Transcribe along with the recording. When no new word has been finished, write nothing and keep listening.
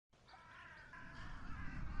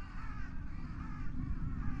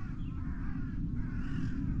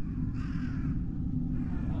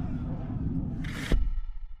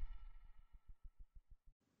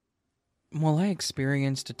While I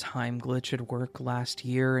experienced a time glitch at work last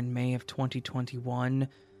year in May of 2021,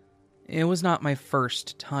 it was not my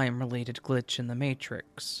first time-related glitch in the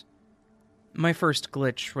Matrix. My first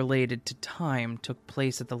glitch related to time took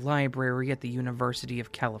place at the library at the University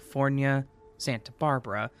of California, Santa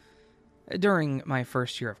Barbara, during my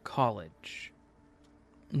first year of college.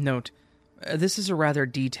 Note, this is a rather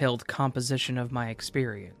detailed composition of my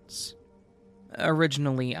experience.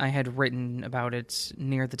 Originally, I had written about it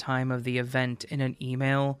near the time of the event in an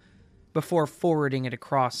email, before forwarding it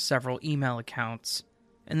across several email accounts,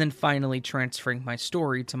 and then finally transferring my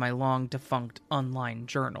story to my long-defunct online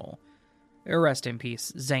journal. Rest in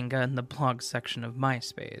peace, Zanga, in the blog section of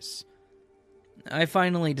MySpace. I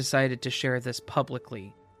finally decided to share this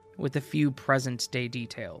publicly, with a few present-day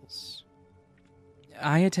details.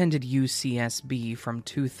 I attended UCSB from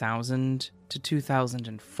 2000 to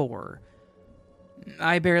 2004.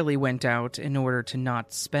 I barely went out in order to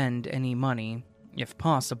not spend any money, if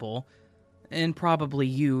possible, and probably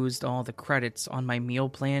used all the credits on my meal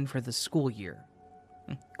plan for the school year.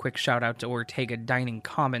 Quick shout out to Ortega Dining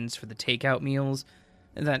Commons for the takeout meals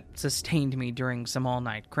that sustained me during some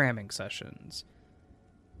all-night cramming sessions.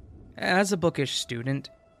 As a bookish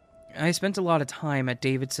student, I spent a lot of time at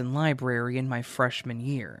Davidson Library in my freshman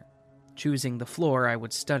year, choosing the floor I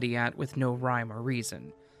would study at with no rhyme or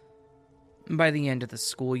reason. By the end of the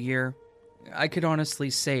school year, I could honestly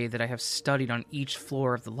say that I have studied on each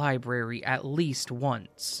floor of the library at least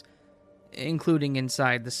once, including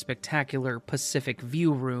inside the spectacular Pacific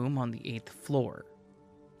View room on the 8th floor.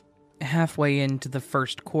 Halfway into the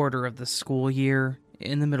first quarter of the school year,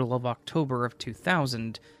 in the middle of October of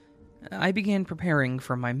 2000, I began preparing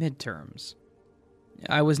for my midterms.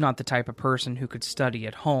 I was not the type of person who could study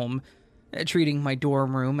at home, treating my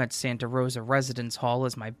dorm room at Santa Rosa Residence Hall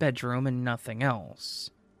as my bedroom and nothing else.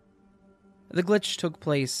 The glitch took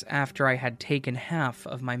place after I had taken half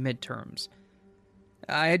of my midterms.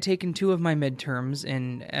 I had taken 2 of my midterms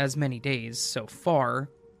in as many days so far,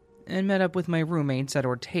 and met up with my roommates at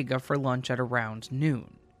Ortega for lunch at around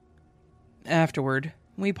noon. Afterward,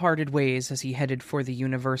 we parted ways as he headed for the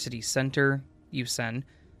University Center, UCenn,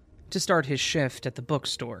 to start his shift at the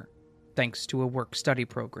bookstore, thanks to a work-study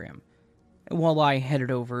program, while I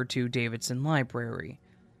headed over to Davidson Library.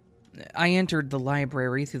 I entered the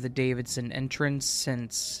library through the Davidson entrance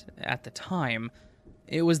since, at the time,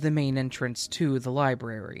 it was the main entrance to the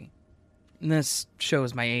library. This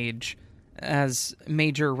shows my age, as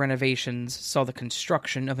major renovations saw the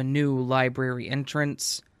construction of a new library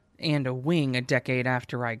entrance and a wing a decade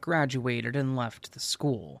after I graduated and left the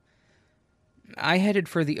school. I headed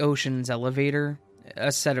for the Oceans elevator,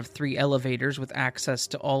 a set of 3 elevators with access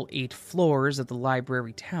to all 8 floors of the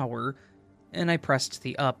library tower, and I pressed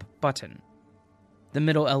the up button. The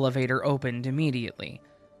middle elevator opened immediately.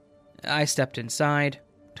 I stepped inside,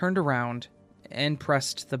 turned around, and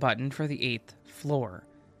pressed the button for the 8th floor.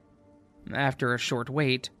 After a short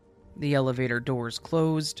wait, the elevator doors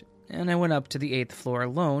closed, and I went up to the 8th floor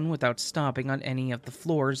alone without stopping on any of the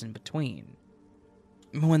floors in between.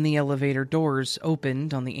 When the elevator doors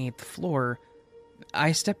opened on the 8th floor,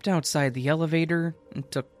 I stepped outside the elevator and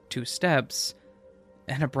took 2 steps,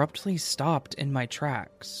 and abruptly stopped in my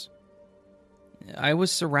tracks. I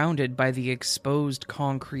was surrounded by the exposed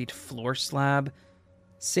concrete floor slab,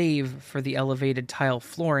 save for the elevated tile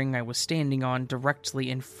flooring I was standing on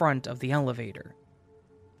directly in front of the elevator.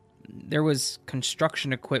 There was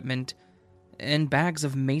construction equipment and bags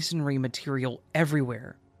of masonry material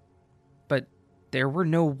everywhere, but there were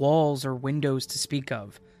no walls or windows to speak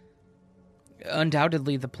of.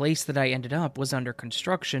 Undoubtedly, the place that I ended up was under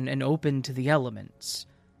construction and open to the elements.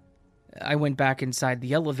 I went back inside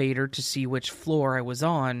the elevator to see which floor I was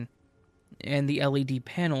on, and the LED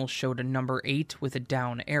panel showed a number 8 with a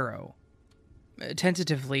down arrow.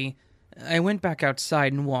 Tentatively, I went back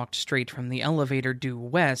outside and walked straight from the elevator due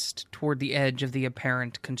west toward the edge of the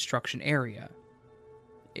apparent construction area.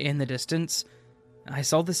 In the distance, I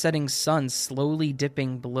saw the setting sun slowly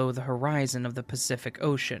dipping below the horizon of the Pacific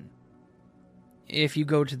Ocean. If you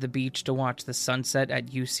go to the beach to watch the sunset at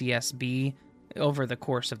UCSB over the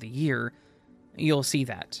course of the year, you'll see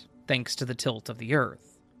that, thanks to the tilt of the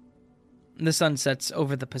Earth. The sun sets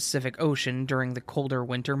over the Pacific Ocean during the colder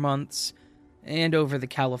winter months, and over the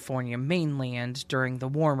California mainland during the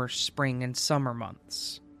warmer spring and summer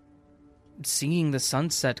months. Seeing the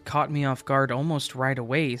sunset caught me off guard almost right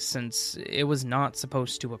away, since it was not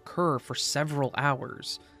supposed to occur for several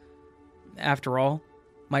hours. After all,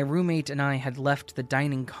 my roommate and I had left the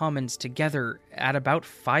dining commons together at about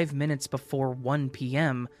 5 minutes before 1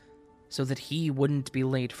 p.m. so that he wouldn't be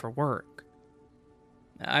late for work.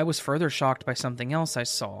 I was further shocked by something else I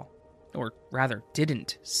saw, or rather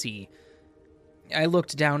didn't see. I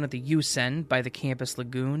looked down at the USEN by the campus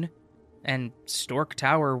lagoon, and Stork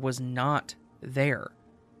Tower was not there.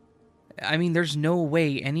 I mean, there's no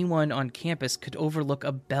way anyone on campus could overlook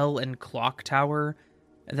a bell and clock tower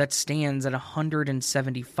that stands at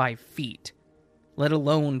 175 feet, let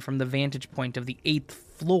alone from the vantage point of the 8th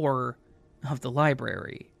floor of the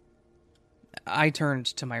library. I turned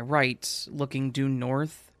to my right, looking due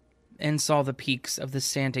north, and saw the peaks of the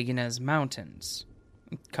Santa Ynez Mountains,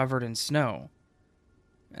 covered in snow.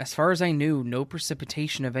 As far as I knew, no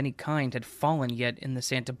precipitation of any kind had fallen yet in the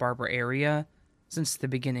Santa Barbara area since the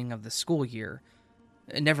beginning of the school year.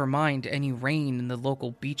 Never mind any rain in the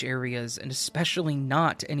local beach areas, and especially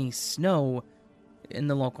not any snow in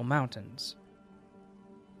the local mountains.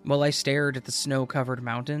 While I stared at the snow-covered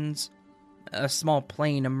mountains, a small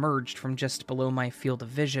plane emerged from just below my field of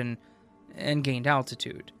vision and gained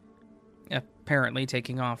altitude, apparently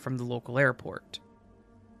taking off from the local airport.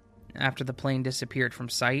 After the plane disappeared from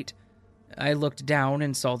sight, I looked down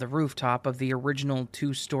and saw the rooftop of the original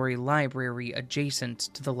 2-story library adjacent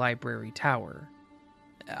to the library tower.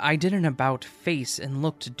 I did an about-face and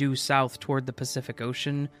looked due south toward the Pacific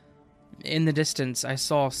Ocean. In the distance, I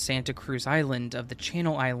saw Santa Cruz Island of the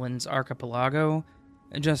Channel Islands archipelago,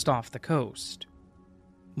 just off the coast.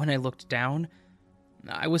 When I looked down,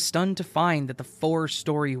 I was stunned to find that the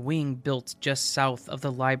 4-story wing built just south of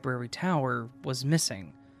the library tower was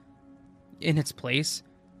missing. In its place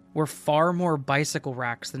were far more bicycle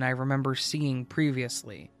racks than I remember seeing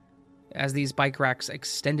previously, as these bike racks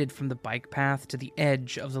extended from the bike path to the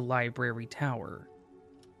edge of the library tower.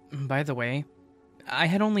 By the way, I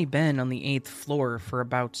had only been on the 8th floor for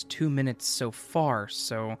about 2 minutes so far,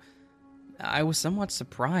 so I was somewhat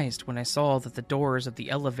surprised when I saw that the doors of the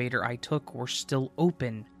elevator I took were still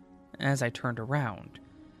open as I turned around.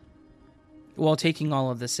 While taking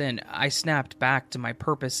all of this in, I snapped back to my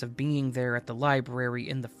purpose of being there at the library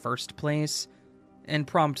in the first place, and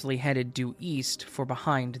promptly headed due east for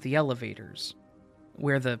behind the elevators,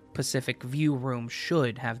 where the Pacific View room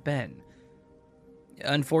should have been.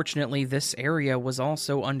 Unfortunately, this area was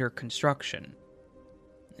also under construction.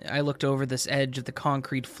 I looked over this edge of the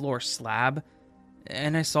concrete floor slab,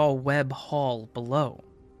 and I saw Webb Hall below.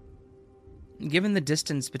 Given the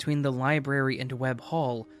distance between the library and Webb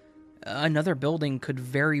Hall, another building could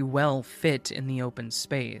very well fit in the open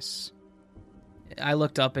space. I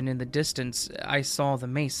looked up, and in the distance, I saw the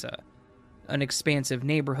Mesa, an expansive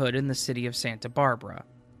neighborhood in the city of Santa Barbara.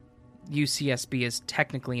 UCSB is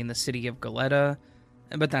technically in the city of Goleta,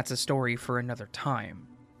 but that's a story for another time.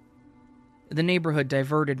 The neighborhood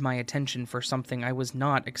diverted my attention for something I was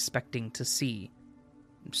not expecting to see: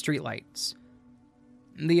 streetlights.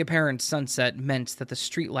 The apparent sunset meant that the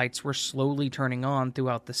streetlights were slowly turning on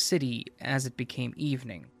throughout the city as it became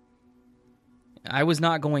evening. I was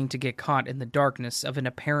not going to get caught in the darkness of an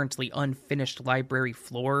apparently unfinished library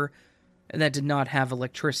floor that did not have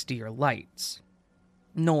electricity or lights.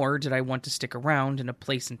 Nor did I want to stick around in a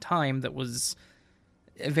place and time that was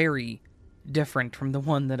very different from the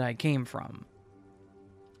one that I came from.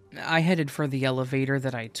 I headed for the elevator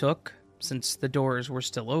that I took, since the doors were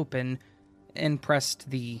still open, and pressed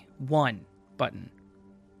the 1 button.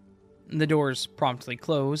 The doors promptly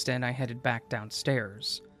closed, and I headed back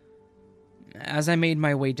downstairs. As I made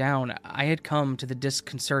my way down, I had come to the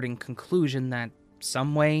disconcerting conclusion that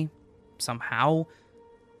some way, somehow,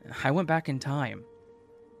 I went back in time.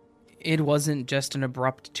 It wasn't just an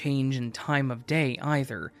abrupt change in time of day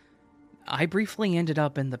either. I briefly ended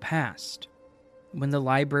up in the past, when the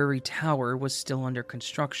library tower was still under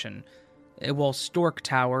construction, while Stork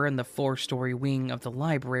Tower and the 4-story wing of the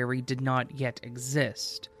library did not yet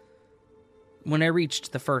exist. When I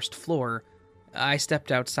reached the first floor, I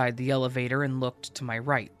stepped outside the elevator and looked to my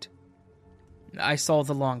right. I saw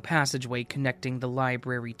the long passageway connecting the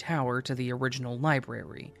library tower to the original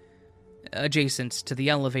library. Adjacent to the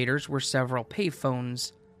elevators were several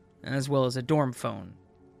payphones, as well as a dorm phone.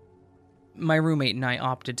 My roommate and I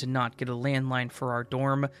opted to not get a landline for our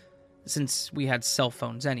dorm, since we had cell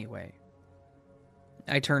phones anyway.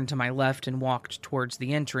 I turned to my left and walked towards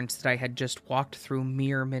the entrance that I had just walked through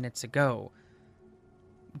mere minutes ago.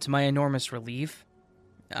 To my enormous relief,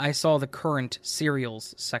 I saw the current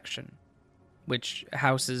serials section, which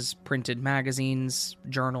houses printed magazines,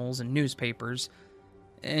 journals, and newspapers,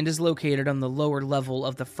 and is located on the lower level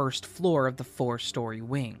of the first floor of the 4-story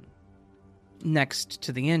wing. Next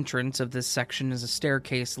to the entrance of this section is a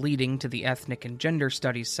staircase leading to the ethnic and gender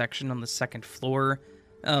studies section on the second floor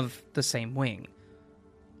of the same wing.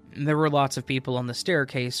 There were lots of people on the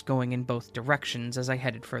staircase going in both directions as I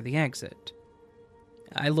headed for the exit.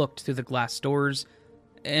 I looked through the glass doors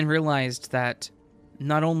and realized that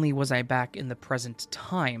not only was I back in the present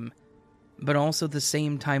time, but also the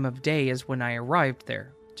same time of day as when I arrived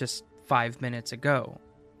there, just 5 minutes ago.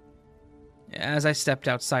 As I stepped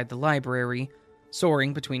outside the library,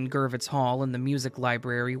 soaring between Gervitz Hall and the music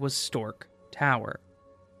library was Stork Tower.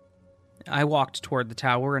 I walked toward the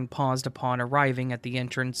tower and paused upon arriving at the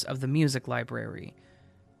entrance of the music library.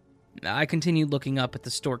 I continued looking up at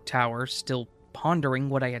the Stork Tower, still pondering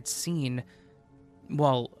what I had seen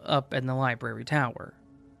while up in the library tower.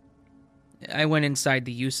 I went inside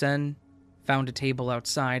the Yusen, found a table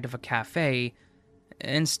outside of a cafe,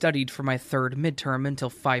 and studied for my third midterm until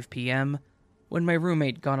 5 p.m. when my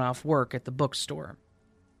roommate got off work at the bookstore.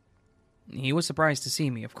 He was surprised to see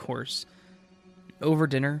me, of course. Over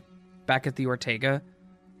dinner, back at the Ortega,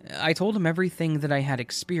 I told him everything that I had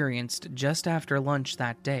experienced just after lunch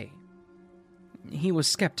that day. He was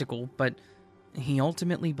skeptical, but he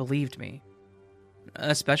ultimately believed me,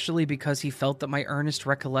 especially because he felt that my earnest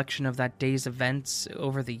recollection of that day's events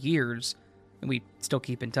over the years, and we still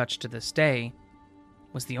keep in touch to this day,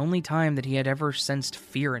 was the only time that he had ever sensed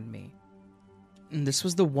fear in me. This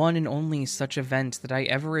was the one and only such event that I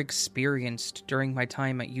ever experienced during my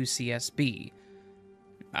time at UCSB.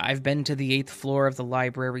 I've been to the 8th floor of the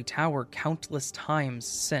library tower countless times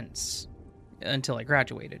since, until I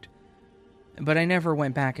graduated. But I never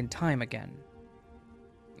went back in time again.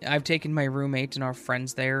 I've taken my roommate and our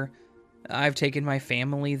friends there. I've taken my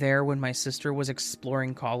family there when my sister was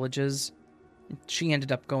exploring colleges. She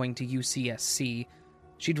ended up going to UCSC.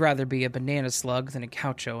 She'd rather be a banana slug than a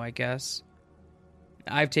gaucho, I guess.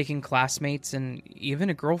 I've taken classmates and even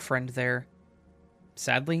a girlfriend there.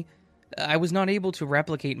 Sadly, I was not able to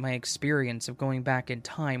replicate my experience of going back in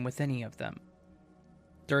time with any of them.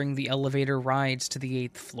 During the elevator rides to the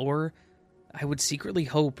 8th floor, I would secretly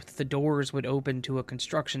hope that the doors would open to a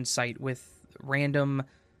construction site with random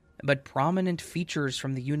but prominent features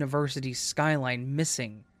from the university's skyline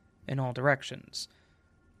missing in all directions,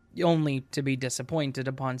 only to be disappointed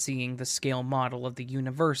upon seeing the scale model of the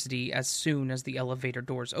university as soon as the elevator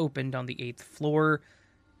doors opened on the 8th floor,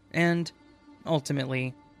 and,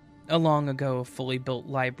 ultimately, a long ago fully built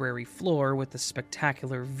library floor with a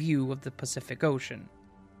spectacular view of the Pacific Ocean,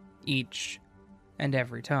 each and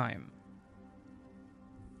every time.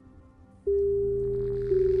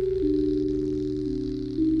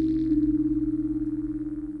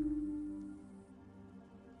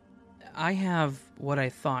 I have what I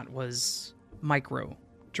thought was micro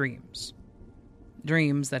dreams.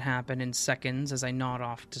 Dreams that happen in seconds as I nod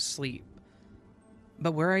off to sleep.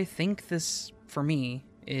 But where I think this, for me,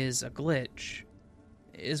 is a glitch,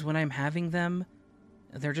 is when I'm having them,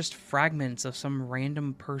 they're just fragments of some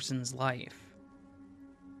random person's life.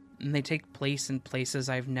 And they take place in places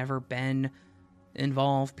I've never been,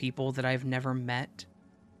 involve people that I've never met.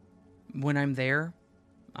 When I'm there,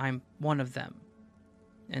 I'm one of them.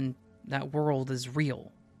 And that world is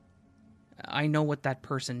real. I know what that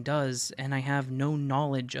person does, and I have no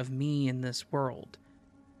knowledge of me in this world.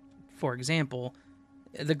 For example,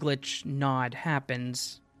 the glitch nod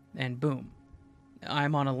happens, and boom.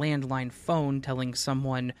 I'm on a landline phone telling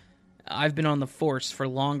someone, I've been on the force for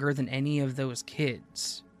longer than any of those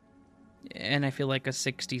kids. And I feel like a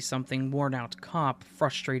 60-something worn-out cop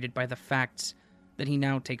frustrated by the fact that he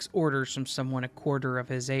now takes orders from someone a quarter of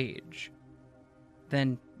his age.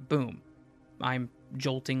 Then, boom, I'm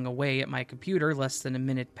jolting away at my computer less than a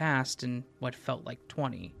minute past in what felt like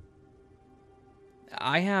 20.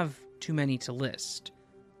 I have too many to list,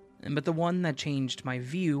 but the one that changed my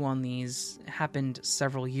view on these happened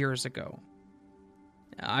several years ago.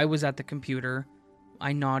 I was at the computer,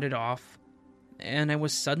 I nodded off, and I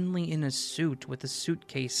was suddenly in a suit with a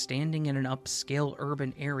suitcase standing in an upscale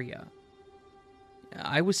urban area.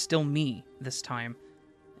 I was still me this time,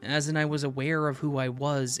 as in I was aware of who I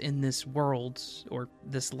was in this world, or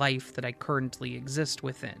this life that I currently exist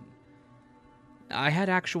within. I had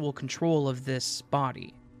actual control of this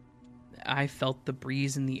body. I felt the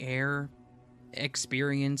breeze in the air,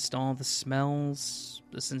 experienced all the smells,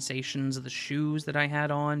 the sensations of the shoes that I had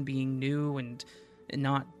on being new and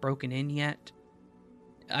not broken in yet.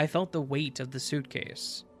 I felt the weight of the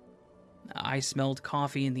suitcase. I smelled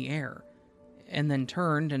coffee in the air, and then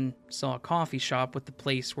turned and saw a coffee shop with the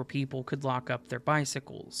place where people could lock up their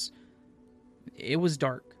bicycles. It was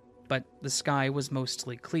dark, but the sky was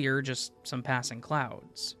mostly clear, just some passing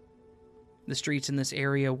clouds. The streets in this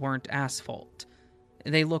area weren't asphalt.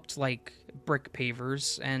 They looked like brick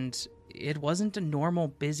pavers, and it wasn't a normal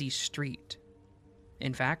busy street.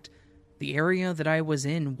 In fact, the area that I was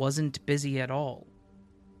in wasn't busy at all.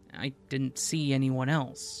 I didn't see anyone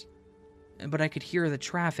else, but I could hear the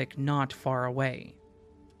traffic not far away.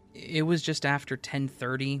 It was just after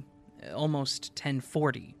 10:30, almost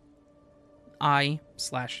 10:40.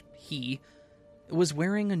 I/he was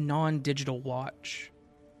wearing a non-digital watch.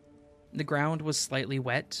 The ground was slightly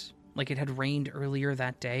wet, like it had rained earlier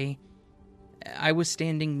that day. I was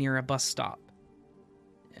standing near a bus stop.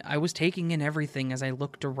 I was taking in everything as I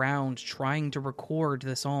looked around, trying to record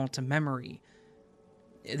this all to memory.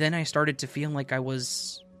 Then I started to feel like I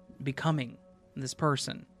was becoming this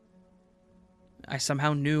person. I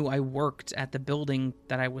somehow knew I worked at the building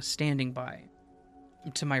that I was standing by.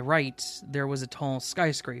 To my right, there was a tall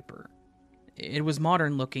skyscraper. It was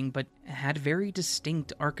modern looking, but had very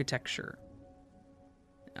distinct architecture.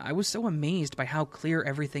 I was so amazed by how clear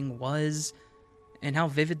everything was, and how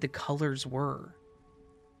vivid the colors were.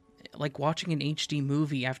 Like watching an HD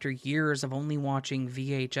movie after years of only watching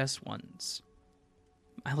VHS ones.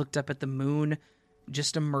 I looked up at the moon,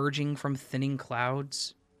 just emerging from thinning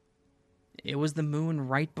clouds. It was the moon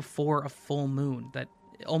right before a full moon that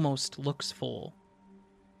almost looks full.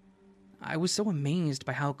 I was so amazed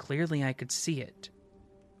by how clearly I could see it.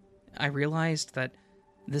 I realized that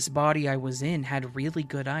this body I was in had really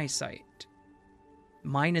good eyesight.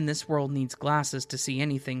 Mine in this world needs glasses to see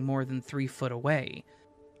anything more than 3 foot away.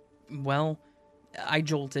 Well, I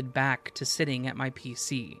jolted back to sitting at my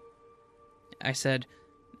PC. I said,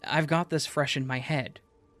 I've got this fresh in my head,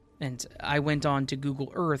 and I went on to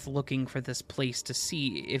Google Earth looking for this place to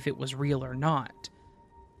see if it was real or not.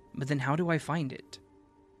 But then how do I find it?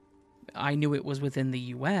 I knew it was within the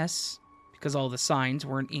US, because all the signs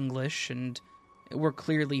were in English and were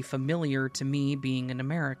clearly familiar to me being an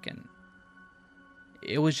American.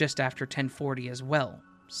 It was just after 10:40 as well,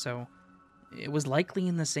 so it was likely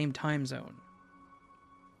in the same time zone.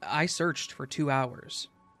 I searched for 2 hours,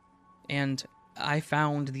 and I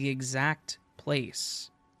found the exact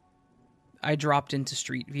place. I dropped into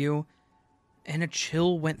Street View, and a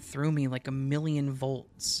chill went through me like 1,000,000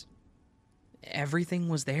 volts. Everything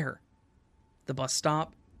was there. The bus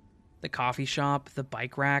stop, the coffee shop, the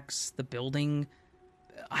bike racks, the building.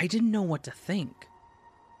 I didn't know what to think.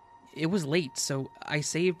 It was late, so I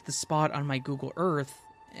saved the spot on my Google Earth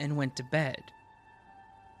and went to bed.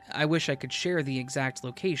 I wish I could share the exact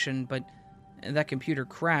location, but that computer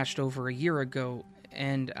crashed over a year ago,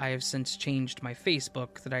 and I have since changed my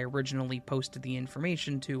Facebook that I originally posted the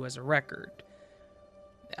information to as a record.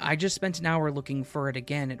 I just spent an hour looking for it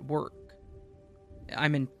again at work.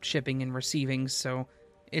 I'm in shipping and receiving, so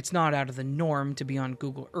it's not out of the norm to be on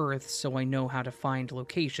Google Earth, so I know how to find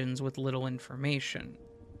locations with little information.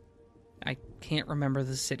 I can't remember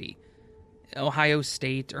the city. Ohio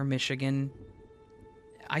State or Michigan.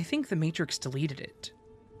 I think the Matrix deleted it.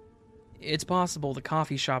 It's possible the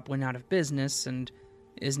coffee shop went out of business and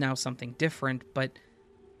is now something different, but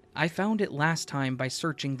I found it last time by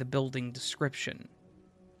searching the building description.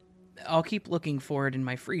 I'll keep looking for it in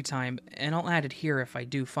my free time, and I'll add it here if I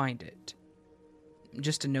do find it.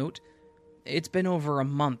 Just a note, it's been over a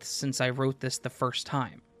month since I wrote this the first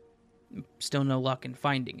time. Still no luck in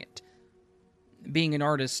finding it. Being an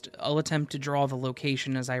artist, I'll attempt to draw the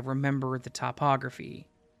location as I remember the topography,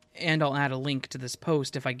 and I'll add a link to this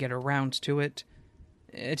post if I get around to it.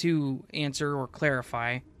 To answer or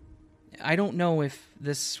clarify, I don't know if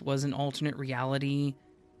this was an alternate reality,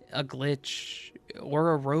 a glitch,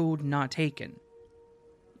 or a road not taken.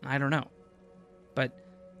 I don't know. But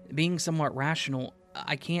being somewhat rational,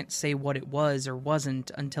 I can't say what it was or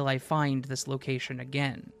wasn't until I find this location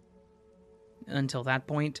again. Until that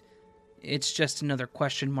point, it's just another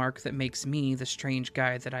question mark that makes me the strange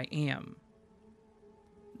guy that I am.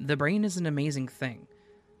 The brain is an amazing thing.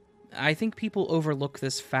 I think people overlook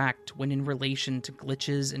this fact when in relation to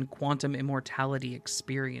glitches and quantum immortality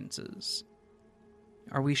experiences.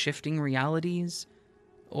 Are we shifting realities?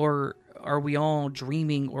 Or are we all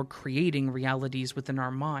dreaming or creating realities within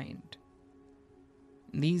our mind?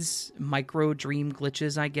 These micro-dream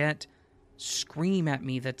glitches I get scream at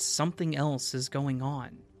me that something else is going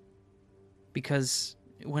on. Because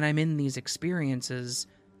when I'm in these experiences,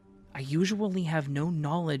 I usually have no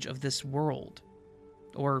knowledge of this world.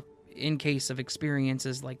 Or, in case of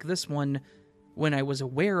experiences like this one, when I was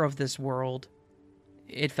aware of this world,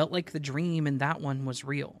 it felt like the dream in that one was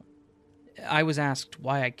real. I was asked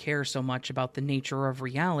why I care so much about the nature of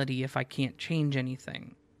reality if I can't change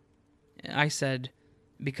anything. I said,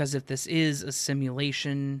 because if this is a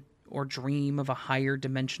simulation or dream of a higher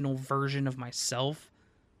dimensional version of myself,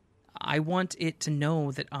 I want it to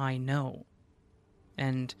know that I know.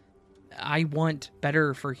 And I want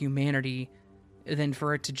better for humanity than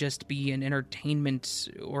for it to just be an entertainment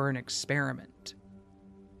or an experiment.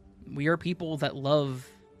 We are people that love,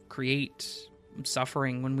 create,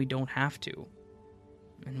 suffering when we don't have to.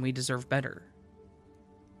 and we deserve better.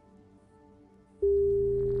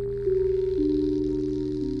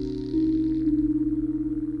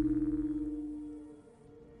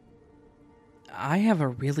 I have a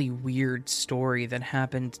really weird story that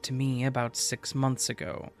happened to me about 6 months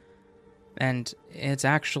ago, and it's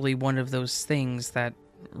actually one of those things that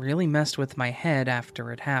really messed with my head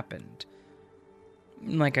after it happened.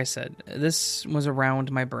 Like I said, this was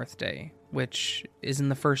around my birthday, which is in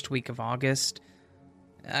the first week of August.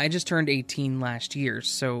 I just turned 18 last year,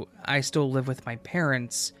 so I still live with my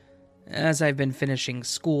parents, as I've been finishing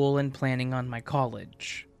school and planning on my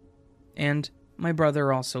college. And my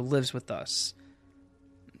brother also lives with us.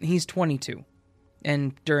 He's 22,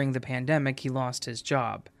 and during the pandemic he lost his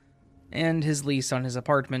job, and his lease on his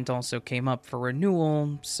apartment also came up for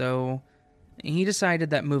renewal, so he decided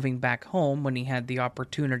that moving back home when he had the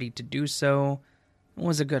opportunity to do so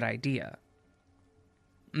was a good idea.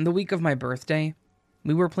 The week of my birthday,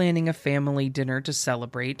 we were planning a family dinner to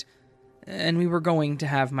celebrate, and we were going to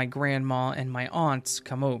have my grandma and my aunts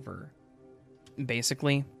come over.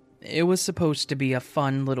 Basically, it was supposed to be a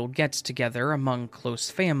fun little get-together among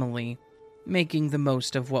close family, making the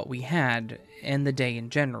most of what we had and the day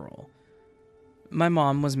in general. My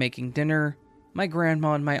mom was making dinner, my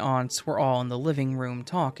grandma and my aunts were all in the living room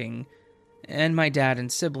talking, and my dad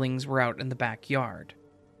and siblings were out in the backyard.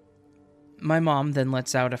 My mom then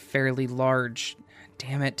lets out a fairly large,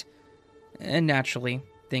 "Damn it," and naturally,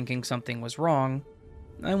 thinking something was wrong,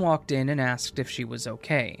 I walked in and asked if she was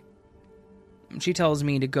okay. She tells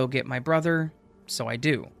me to go get my brother, so I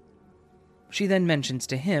do. She then mentions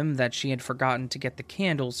to him that she had forgotten to get the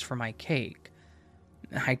candles for my cake.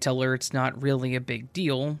 I tell her it's not really a big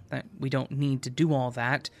deal, that we don't need to do all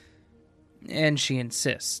that, and she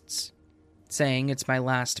insists, saying it's my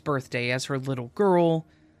last birthday as her little girl,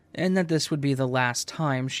 and that this would be the last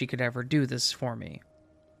time she could ever do this for me.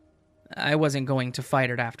 I wasn't going to fight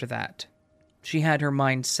it after that. She had her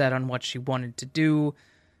mind set on what she wanted to do,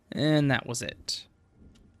 and that was it.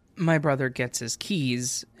 My brother gets his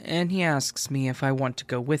keys, and he asks me if I want to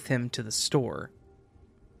go with him to the store.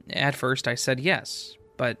 At first I said yes,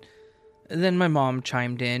 but then my mom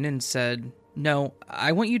chimed in and said, "No,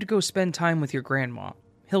 I want you to go spend time with your grandma.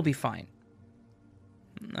 He'll be fine."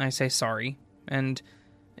 I say sorry, and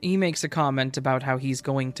he makes a comment about how he's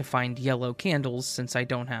going to find yellow candles since I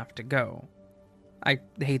don't have to go. I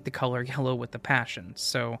hate the color yellow with a passion,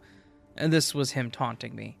 so this was him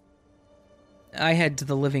taunting me. I head to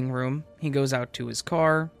the living room, he goes out to his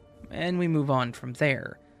car, and we move on from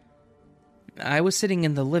there. I was sitting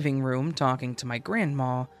in the living room talking to my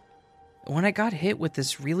grandma when I got hit with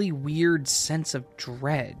this really weird sense of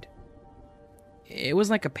dread. It was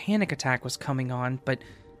like a panic attack was coming on, but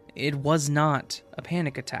it was not a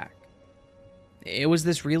panic attack. It was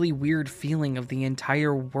this really weird feeling of the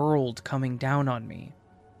entire world coming down on me.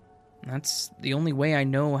 That's the only way I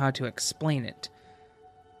know how to explain it.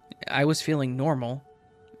 I was feeling normal,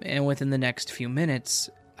 and within the next few minutes,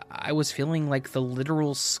 I was feeling like the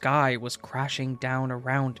literal sky was crashing down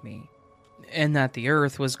around me, and that the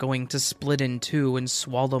earth was going to split in two and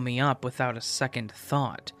swallow me up without a second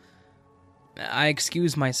thought. I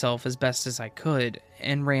excused myself as best as I could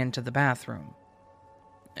and ran to the bathroom.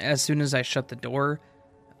 As soon as I shut the door,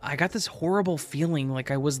 I got this horrible feeling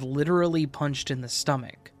like I was literally punched in the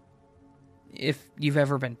stomach. If you've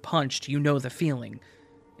ever been punched, you know the feeling.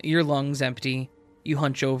 Your lungs empty, you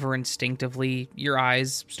hunch over instinctively, your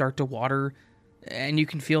eyes start to water, and you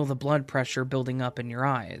can feel the blood pressure building up in your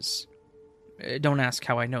eyes. Don't ask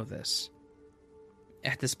how I know this.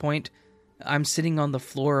 At this point, I'm sitting on the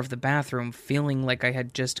floor of the bathroom feeling like I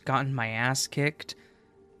had just gotten my ass kicked,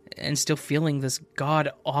 and still feeling this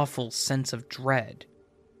god-awful sense of dread.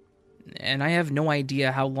 And I have no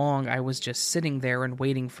idea how long I was just sitting there and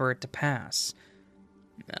waiting for it to pass.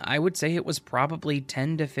 I would say it was probably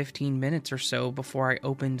 10 to 15 minutes or so before I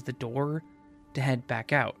opened the door to head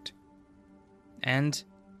back out. And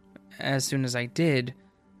as soon as I did,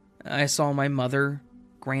 I saw my mother,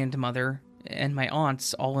 grandmother, and my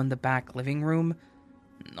aunts all in the back living room,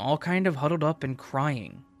 all kind of huddled up and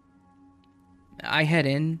crying. I head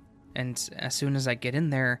in, and as soon as I get in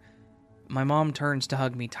there, my mom turns to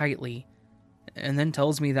hug me tightly, and then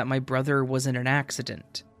tells me that my brother was in an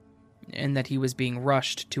accident, and that he was being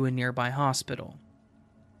rushed to a nearby hospital.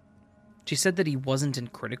 She said that he wasn't in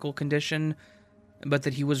critical condition, but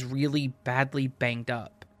that he was really badly banged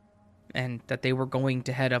up, and that they were going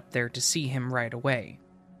to head up there to see him right away.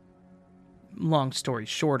 Long story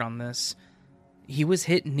short on this, he was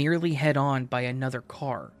hit nearly head-on by another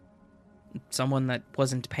car. Someone that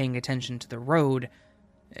wasn't paying attention to the road,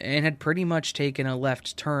 and had pretty much taken a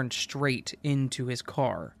left turn straight into his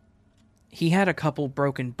car. He had a couple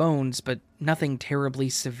broken bones, but nothing terribly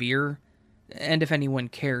severe, and if anyone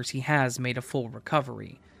cares, he has made a full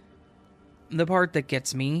recovery. The part that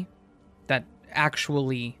gets me, that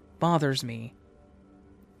actually bothers me,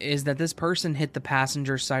 is that this person hit the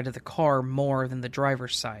passenger side of the car more than the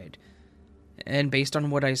driver's side. And based on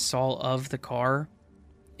what I saw of the car,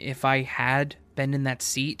 if I had been in that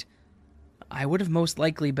seat, I would have most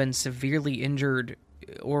likely been severely injured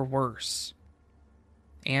or worse.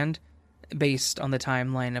 And, based on the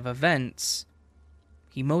timeline of events,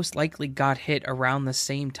 he most likely got hit around the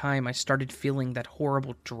same time I started feeling that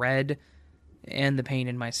horrible dread and the pain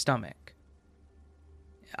in my stomach.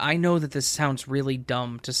 I know that this sounds really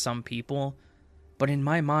dumb to some people, but in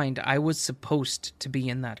my mind, I was supposed to be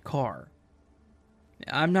in that car.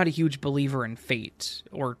 I'm not a huge believer in fate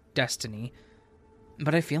or destiny,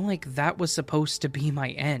 but I feel like that was supposed to be my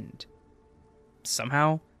end.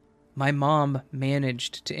 Somehow, my mom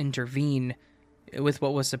managed to intervene with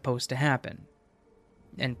what was supposed to happen,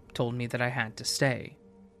 and told me that I had to stay.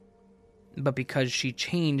 But because she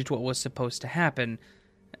changed what was supposed to happen,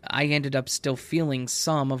 I ended up still feeling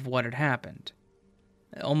some of what had happened.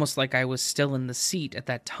 Almost like I was still in the seat at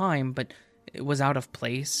that time, but it was out of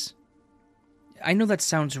place. I know that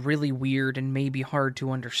sounds really weird and maybe hard to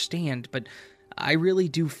understand, but I really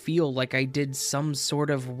do feel like I did some sort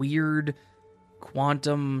of weird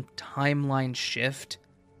quantum timeline shift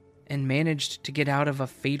and managed to get out of a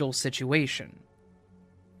fatal situation.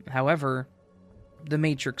 However, the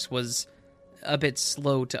Matrix was a bit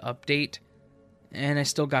slow to update, and I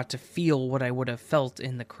still got to feel what I would have felt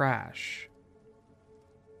in the crash.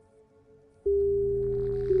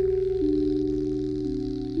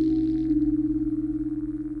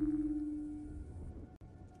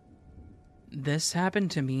 This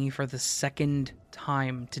happened to me for the second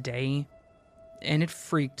time today, and it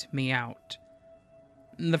freaked me out.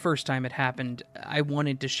 The first time it happened, I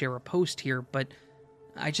wanted to share a post here, but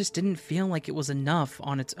I just didn't feel like it was enough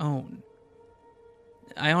on its own.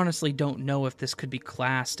 I honestly don't know if this could be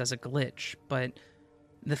classed as a glitch, but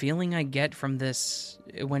the feeling I get from this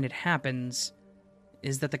when it happens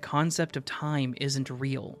is that the concept of time isn't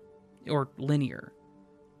real or linear,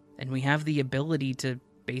 and we have the ability to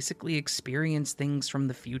basically experience things from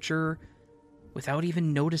the future without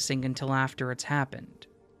even noticing until after it's happened.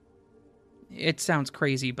 It sounds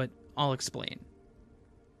crazy, but I'll explain.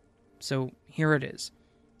 So here it is.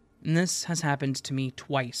 And this has happened to me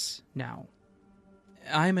twice now.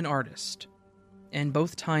 I'm an artist, and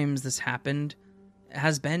both times this happened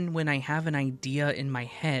has been when I have an idea in my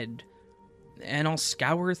head, and I'll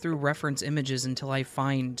scour through reference images until I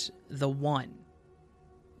find the one.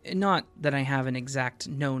 Not that I have an exact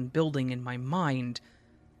known building in my mind,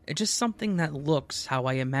 it's just something that looks how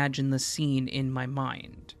I imagine the scene in my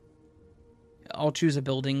mind. I'll choose a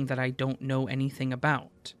building that I don't know anything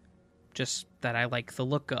about, just that I like the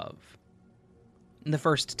look of. The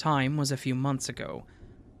first time was a few months ago.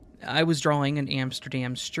 I was drawing an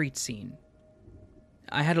Amsterdam street scene.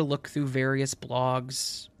 I had to look through various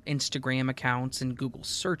blogs, Instagram accounts, and Google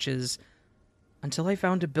searches until I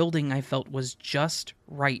found a building I felt was just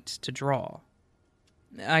right to draw.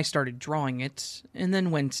 I started drawing it, and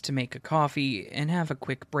then went to make a coffee and have a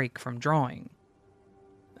quick break from drawing.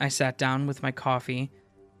 I sat down with my coffee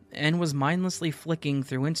and was mindlessly flicking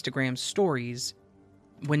through Instagram stories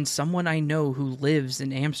when someone I know who lives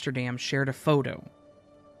in Amsterdam shared a photo.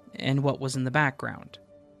 And what was in the background?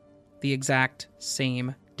 The exact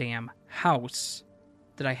same damn house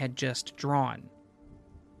that I had just drawn.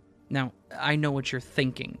 Now, I know what you're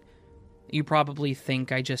thinking. You probably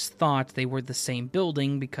think I just thought they were the same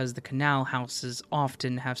building because the canal houses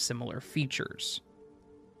often have similar features.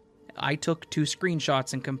 I took 2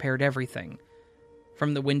 screenshots and compared everything.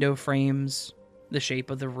 From the window frames, the shape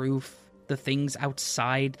of the roof, the things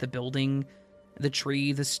outside the building, the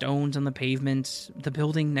tree, the stones on the pavement, the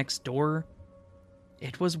building next door.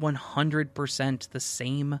 It was 100% the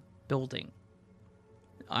same building.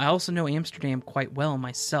 I also know Amsterdam quite well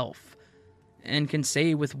myself, and can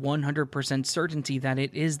say with 100% certainty that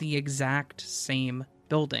it is the exact same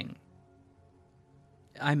building.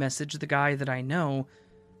 I messaged the guy that I know,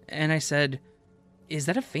 and I said, "Is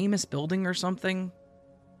that a famous building or something?"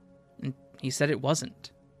 And he said it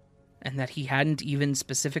wasn't, and that he hadn't even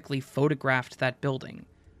specifically photographed that building.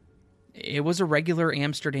 It was a regular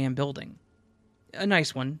Amsterdam building. A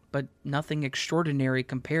nice one, but nothing extraordinary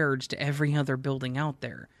compared to every other building out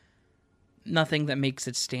there. Nothing that makes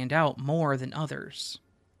it stand out more than others.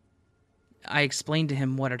 I explained to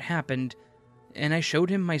him what had happened, and I showed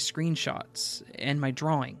him my screenshots and my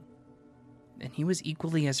drawing. and he was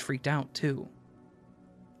equally as freaked out, too.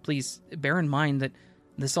 Please bear in mind that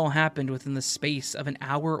this all happened within the space of an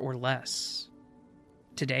hour or less.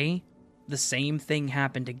 Today, the same thing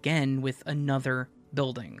happened again with another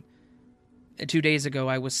building. 2 days ago,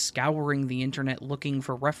 I was scouring the internet looking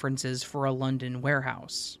for references for a London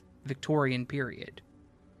warehouse, Victorian period.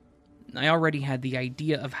 I already had the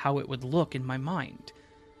idea of how it would look in my mind.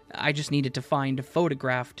 I just needed to find a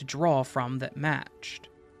photograph to draw from that matched.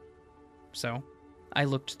 So, I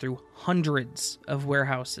looked through hundreds of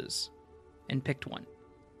warehouses and picked one.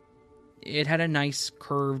 It had a nice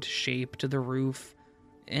curved shape to the roof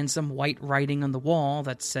and some white writing on the wall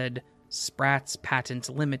that said Spratt's Patent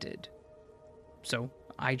Limited. So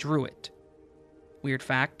I drew it. Weird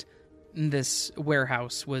fact, this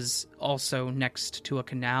warehouse was also next to a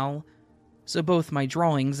canal, so both my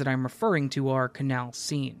drawings that I'm referring to are canal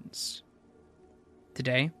scenes.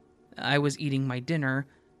 Today, I was eating my dinner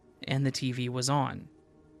and the TV was on.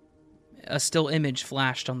 A still image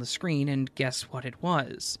flashed on the screen, and guess what it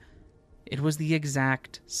was? It was the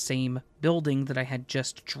exact same building that I had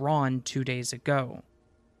just drawn 2 days ago.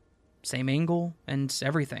 Same angle and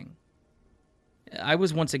everything. I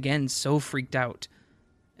was once again so freaked out.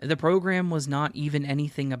 The program was not even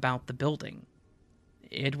anything about the building.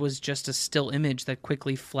 It was just a still image that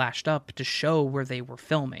quickly flashed up to show where they were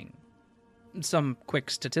filming. Some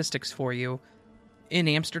quick statistics for you. In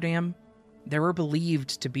Amsterdam, there are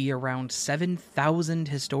believed to be around 7,000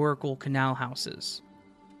 historical canal houses.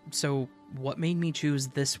 So, what made me choose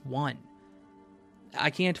this one? I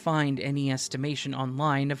can't find any estimation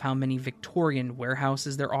online of how many Victorian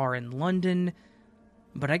warehouses there are in London,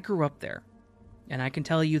 but I grew up there, and I can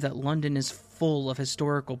tell you that London is full of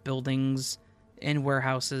historical buildings and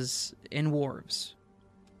warehouses and wharves.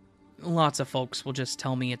 Lots of folks will just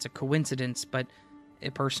tell me it's a coincidence, but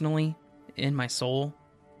personally, in my soul,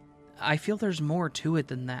 I feel there's more to it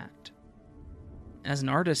than that. As an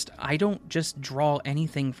artist, I don't just draw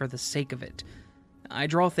anything for the sake of it. I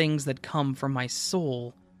draw things that come from my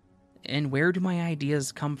soul, and where do my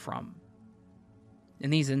ideas come from?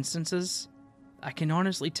 In these instances, I can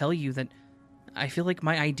honestly tell you that I feel like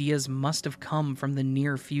my ideas must have come from the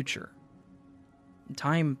near future.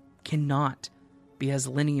 Time cannot be as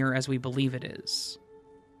linear as we believe it is.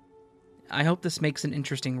 I hope this makes an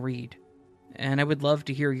interesting read, and I would love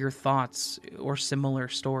to hear your thoughts or similar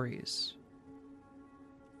stories.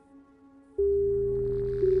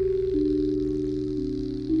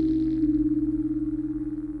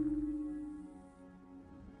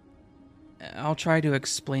 I'll try to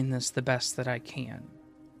explain this the best that I can.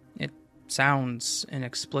 It sounds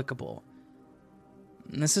inexplicable.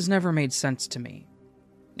 This has never made sense to me,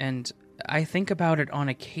 and I think about it on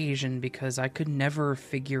occasion because I could never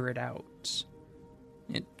figure it out.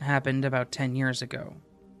 It happened about 10 years ago.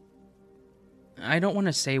 I don't want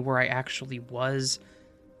to say where I actually was,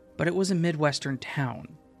 but it was a Midwestern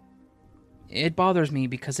town. It bothers me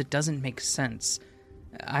because it doesn't make sense.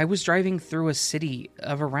 I was driving through a city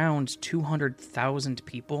of around 200,000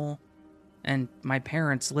 people, and my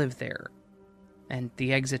parents live there, and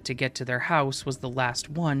the exit to get to their house was the last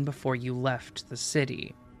one before you left the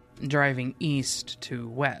city, driving east to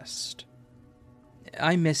west.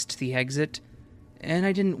 I missed the exit, and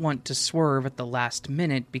I didn't want to swerve at the last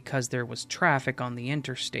minute because there was traffic on the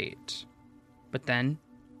interstate. But then,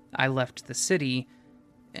 I left the city,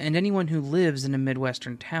 and anyone who lives in a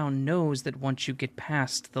Midwestern town knows that once you get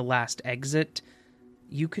past the last exit,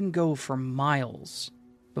 you can go for miles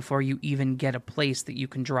before you even get a place that you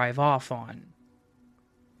can drive off on.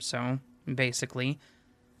 So, basically,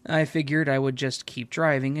 I figured I would just keep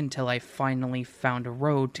driving until I finally found a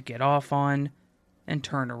road to get off on and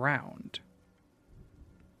turn around.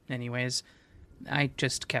 Anyways, I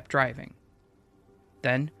just kept driving.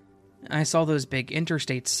 Then, I saw those big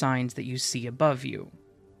interstate signs that you see above you.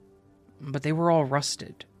 But they were all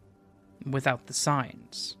rusted, without the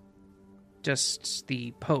signs. Just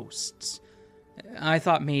the posts. I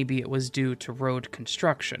thought maybe it was due to road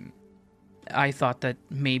construction. I thought that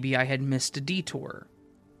maybe I had missed a detour.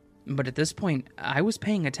 But at this point, I was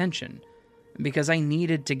paying attention, because I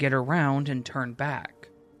needed to get around and turn back.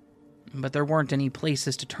 But there weren't any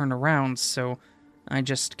places to turn around, so I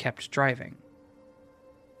just kept driving.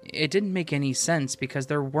 It didn't make any sense because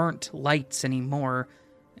there weren't lights anymore,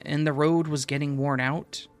 and the road was getting worn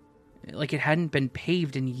out, like it hadn't been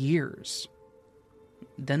paved in years.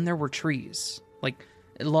 Then there were trees, like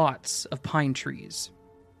lots of pine trees.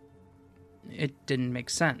 It didn't make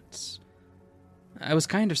sense. I was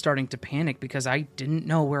kind of starting to panic because I didn't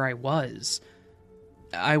know where I was.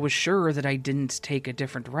 I was sure that I didn't take a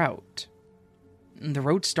different route. The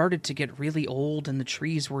road started to get really old and the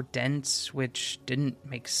trees were dense, which didn't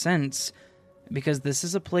make sense because this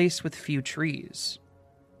is a place with few trees.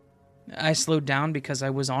 I slowed down because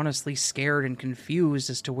I was honestly scared and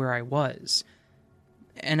confused as to where I was.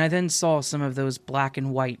 And I then saw some of those black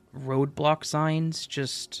and white roadblock signs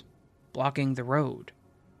just blocking the road.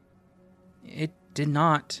 It did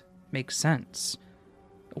not make sense.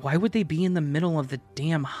 Why would they be in the middle of the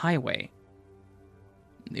damn highway?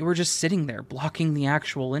 They were just sitting there, blocking the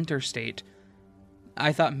actual interstate.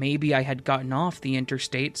 I thought maybe I had gotten off the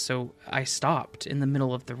interstate, so I stopped in the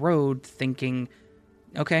middle of the road, thinking,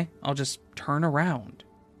 okay, I'll just turn around.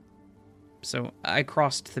 So I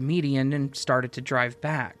crossed the median and started to drive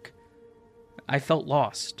back. I felt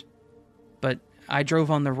lost, but I drove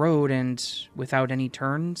on the road and, without any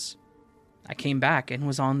turns, I came back and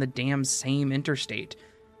was on the damn same interstate.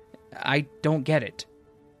 I don't get it.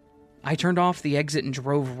 I turned off the exit and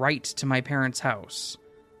drove right to my parents' house.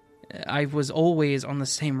 I was always on the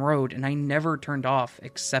same road and I never turned off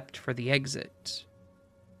except for the exit.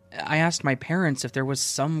 I asked my parents if there was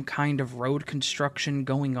some kind of road construction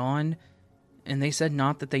going on, and they said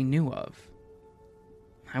not that they knew of.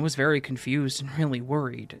 I was very confused and really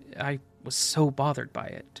worried. I was so bothered by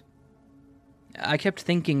it. I kept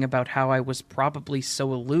thinking about how I was probably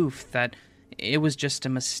so aloof that it was just a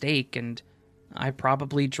mistake and I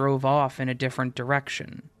probably drove off in a different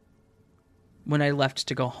direction. When I left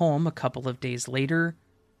to go home a couple of days later,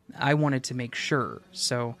 I wanted to make sure,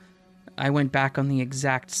 so I went back on the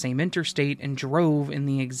exact same interstate and drove in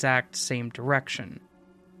the exact same direction.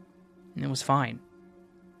 It was fine.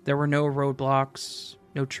 There were no roadblocks,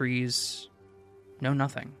 no trees, no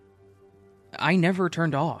nothing. I never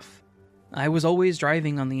turned off. I was always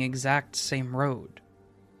driving on the exact same road.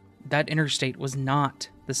 That interstate was not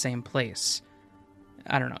the same place.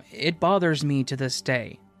 I don't know, it bothers me to this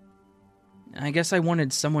day. I guess I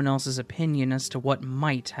wanted someone else's opinion as to what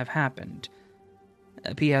might have happened.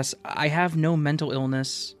 P.S. I have no mental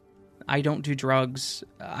illness. I don't do drugs.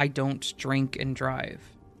 I don't drink and drive.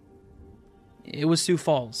 It was Sioux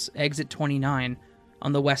Falls, exit 29,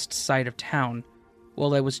 on the west side of town,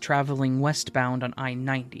 while I was traveling westbound on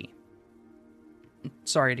I-90.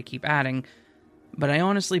 Sorry to keep adding, but I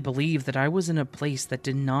honestly believe that I was in a place that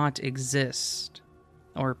did not exist,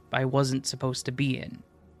 or I wasn't supposed to be in.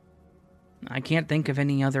 I can't think of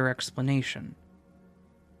any other explanation.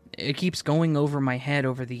 It keeps going over my head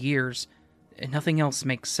over the years, and nothing else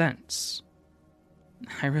makes sense.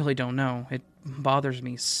 I really don't know. It bothers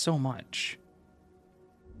me so much.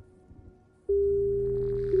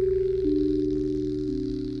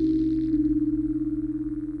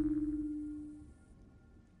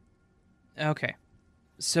 Okay,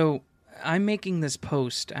 so I'm making this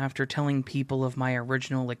post after telling people of my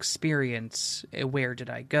original experience, Where Did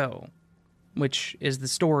I Go?, which is the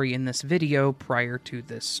story in this video prior to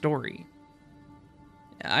this story.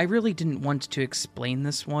 I really didn't want to explain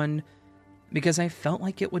this one, because I felt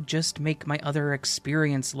like it would just make my other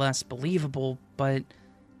experience less believable, but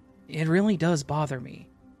it really does bother me.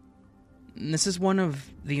 This is one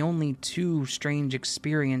of the only 2 strange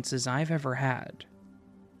experiences I've ever had.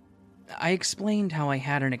 I explained how I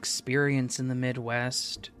had an experience in the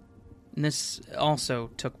Midwest. This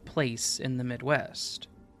also took place in the Midwest.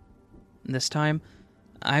 This time,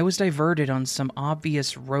 I was diverted on some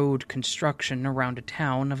obvious road construction around a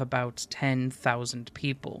town of about 10,000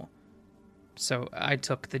 people. So I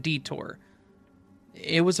took the detour.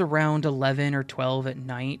 It was around 11 or 12 at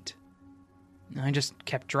night. I just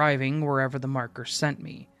kept driving wherever the marker sent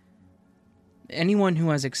me. Anyone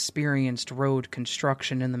who has experienced road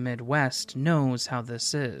construction in the Midwest knows how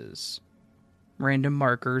this is. Random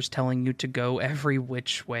markers telling you to go every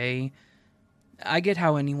which way. I get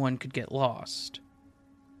how anyone could get lost.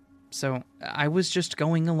 So I was just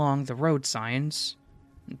going along the road signs.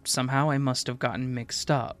 Somehow I must have gotten mixed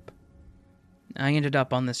up. I ended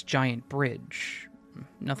up on this giant bridge.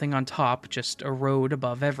 Nothing on top, just a road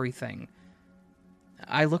above everything.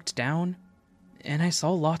 I looked down, and I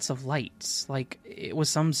saw lots of lights, like it was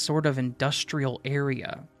some sort of industrial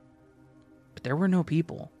area. But there were no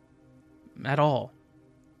people. At all.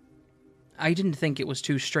 I didn't think it was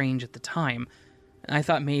too strange at the time. I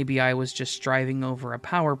thought maybe I was just driving over a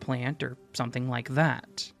power plant or something like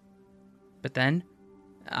that. But then,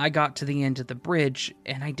 I got to the end of the bridge,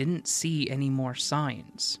 and I didn't see any more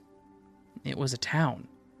signs. It was a town.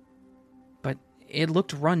 But it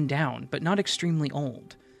looked run down, but not extremely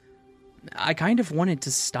old. I kind of wanted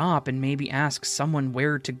to stop and maybe ask someone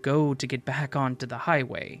where to go to get back onto the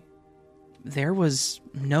highway. There was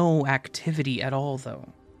no activity at all, though.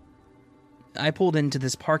 I pulled into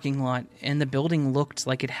this parking lot, and the building looked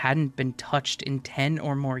like it hadn't been touched in 10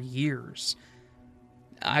 or more years.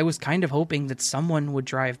 I was kind of hoping that someone would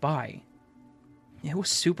drive by. It was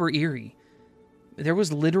super eerie. There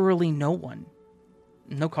was literally no one.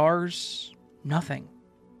 No cars, nothing.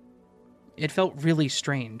 It felt really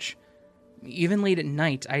strange. Even late at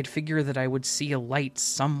night, I'd figure that I would see a light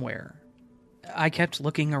somewhere. I kept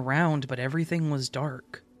looking around, but everything was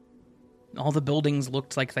dark. All the buildings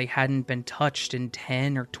looked like they hadn't been touched in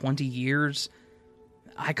 10 or 20 years.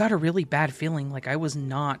 I got a really bad feeling like I was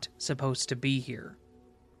not supposed to be here.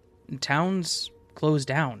 Towns close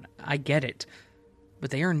down, I get it, but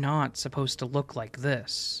they are not supposed to look like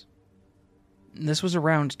this. This was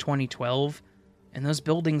around 2012, and those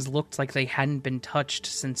buildings looked like they hadn't been touched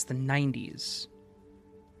since the 90s.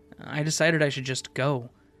 I decided I should just go,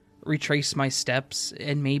 retrace my steps,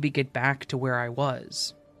 and maybe get back to where I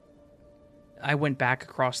was. I went back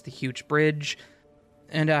across the huge bridge,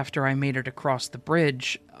 and after I made it across the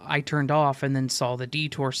bridge, I turned off and then saw the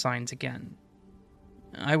detour signs again.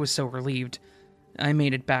 I was so relieved, I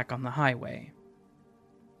made it back on the highway.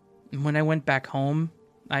 When I went back home,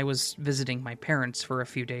 I was visiting my parents for a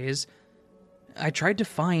few days. I tried to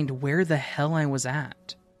find where the hell I was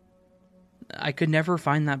at. I could never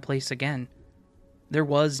find that place again. There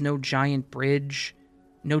was no giant bridge,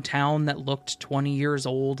 no town that looked 20 years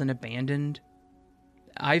old and abandoned.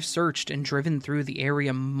 I've searched and driven through the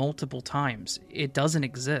area multiple times. It doesn't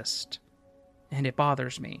exist, and it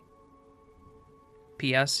bothers me.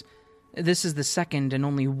 P.S. This is the second and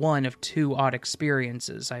only one of 2 odd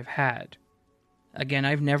experiences I've had. Again,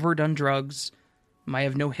 I've never done drugs, I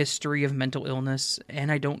have no history of mental illness,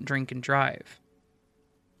 and I don't drink and drive.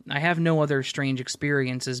 I have no other strange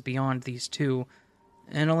experiences beyond these 2,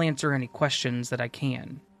 and I'll answer any questions that I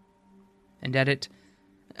can. And edit,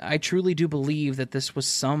 I truly do believe that this was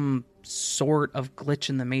some sort of glitch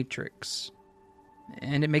in the Matrix,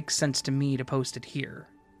 and it makes sense to me to post it here.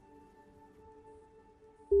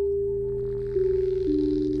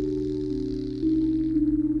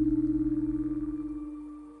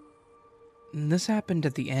 This happened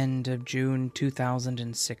at the end of June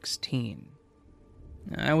 2016.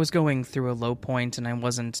 I was going through a low point and I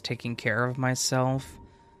wasn't taking care of myself,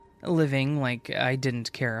 living like I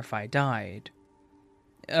didn't care if I died.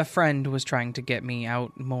 A friend was trying to get me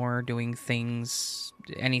out more, doing things,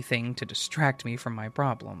 anything to distract me from my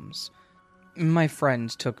problems. My friend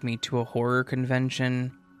took me to a horror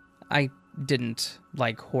convention. I didn't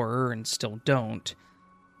like horror and still don't,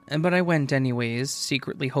 but I went anyways,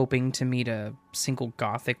 secretly hoping to meet a single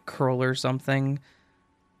gothic girl or something.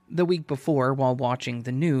 The week before, while watching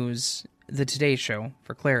the news, the Today Show,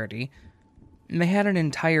 for clarity, they had an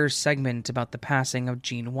entire segment about the passing of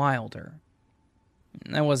Gene Wilder.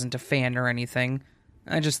 I wasn't a fan or anything,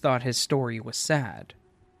 I just thought his story was sad.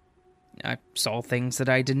 I saw things that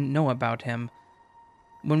I didn't know about him.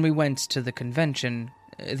 When we went to the convention,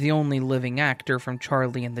 the only living actor from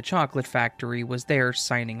Charlie and the Chocolate Factory was there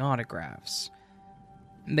signing autographs.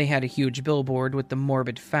 They had a huge billboard with the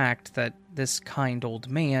morbid fact that this kind old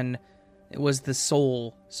man was the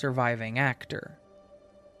sole surviving actor.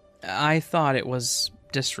 I thought it was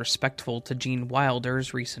disrespectful to Gene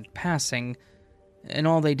Wilder's recent passing, and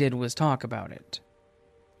all they did was talk about it.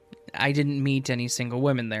 I didn't meet any single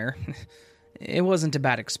women there. It wasn't a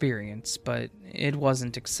bad experience, but it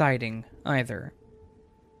wasn't exciting either.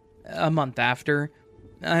 A month after,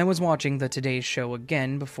 I was watching the Today Show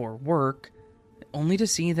again before work, only to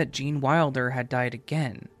see that Gene Wilder had died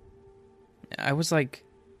again. I was like,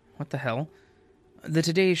 what the hell? The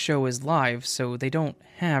Today Show is live, so they don't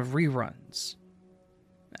have reruns.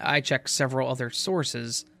 I checked several other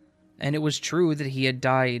sources, and it was true that he had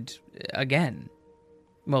died again.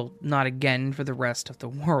 Well, not again for the rest of the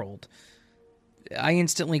world. I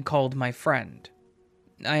instantly called my friend.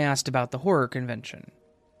 I asked about the horror convention.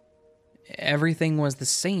 Everything was the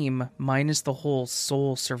same, minus the whole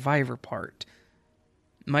sole survivor part.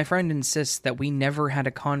 My friend insists that we never had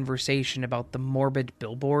a conversation about the morbid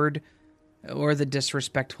billboard or the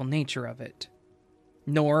disrespectful nature of it,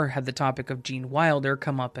 nor had the topic of Gene Wilder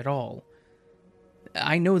come up at all.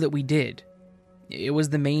 I know that we did. It was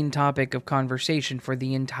the main topic of conversation for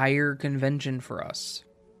the entire convention for us.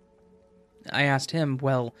 I asked him,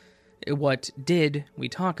 well, what did we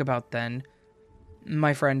talk about then?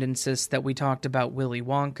 My friend insists that we talked about Willy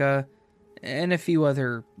Wonka and a few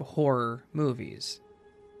other horror movies,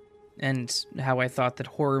 and how I thought that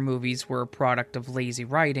horror movies were a product of lazy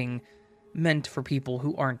writing meant for people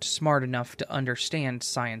who aren't smart enough to understand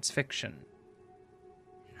science fiction.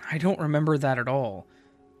 I don't remember that at all,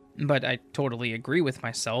 but I totally agree with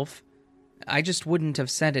myself. I just wouldn't have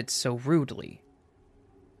said it so rudely.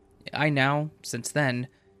 I now, since then,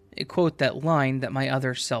 quote that line that my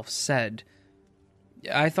other self said.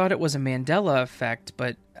 I thought it was a Mandela effect,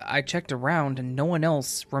 but I checked around and no one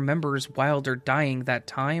else remembers Wilder dying that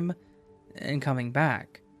time and coming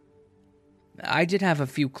back. I did have a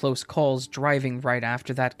few close calls driving right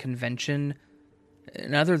after that convention,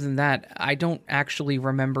 and other than that, I don't actually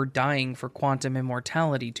remember dying for quantum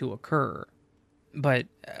immortality to occur. But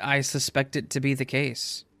I suspect it to be the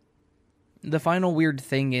case. The final weird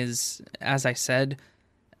thing is, as I said,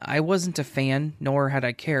 I wasn't a fan, nor had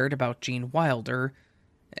I cared about Gene Wilder,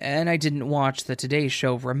 and I didn't watch the Today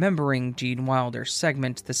Show remembering Gene Wilder's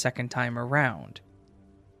segment the second time around.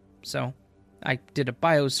 So, I did a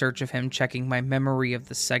biosearch of him checking my memory of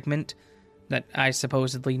the segment that I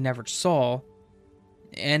supposedly never saw,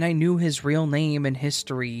 and I knew his real name and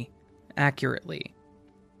history accurately.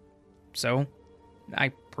 So, I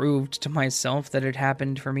proved to myself that it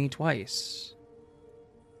happened for me twice.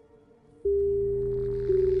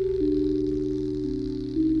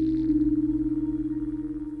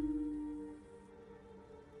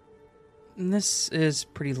 This is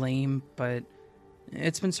pretty lame, but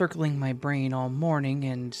it's been circling my brain all morning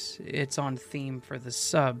and it's on theme for the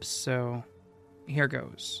subs, so here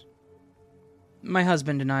goes. My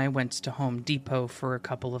husband and I went to Home Depot for a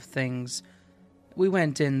couple of things. We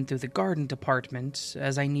went in through the garden department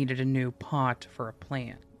as I needed a new pot for a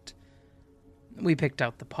plant. We picked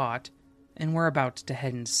out the pot, and we're about to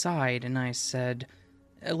head inside, and I said,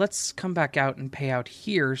 let's come back out and pay out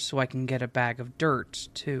here so I can get a bag of dirt,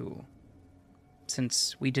 too.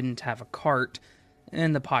 Since we didn't have a cart,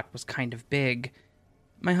 and the pot was kind of big,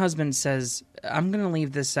 my husband says, I'm gonna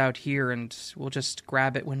leave this out here and we'll just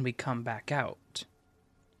grab it when we come back out.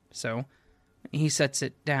 So, he sets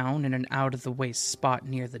it down in an out-of-the-way spot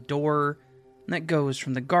near the door that goes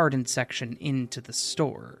from the garden section into the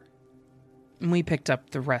store. We picked up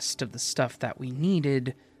the rest of the stuff that we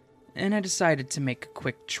needed, and I decided to make a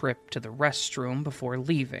quick trip to the restroom before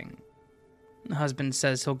leaving. The husband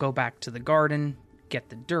says he'll go back to the garden, get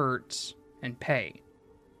the dirt, and pay.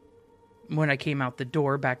 When I came out the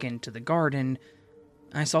door back into the garden,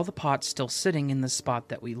 I saw the pot still sitting in the spot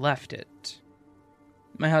that we left it.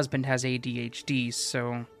 My husband has ADHD,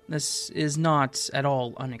 so this is not at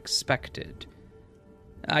all unexpected.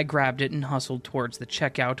 I grabbed it and hustled towards the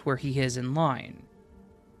checkout where he is in line.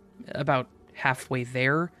 About halfway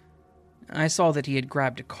there, I saw that he had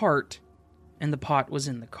grabbed a cart, and the pot was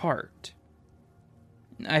in the cart.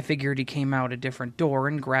 I figured he came out a different door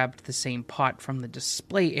and grabbed the same pot from the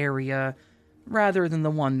display area, rather than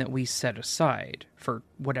the one that we set aside, for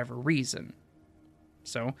whatever reason.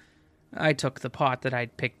 So, I took the pot that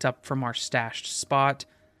I'd picked up from our stashed spot,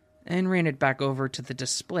 and ran it back over to the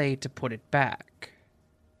display to put it back.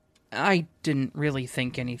 I didn't really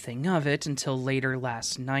think anything of it until later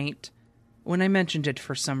last night, when I mentioned it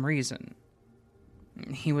for some reason.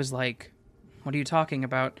 He was like, "What are you talking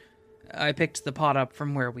about? I picked the pot up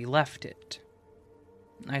from where we left it."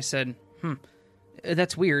 I said,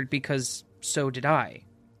 that's weird because so did I.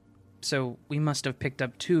 So we must have picked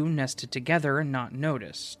up two nested together and not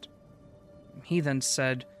noticed. He then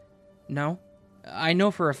said, "No, I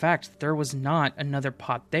know for a fact that there was not another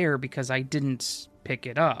pot there because I didn't pick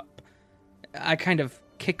it up. I kind of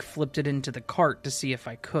kick-flipped it into the cart to see if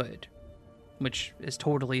I could," which is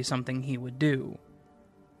totally something he would do.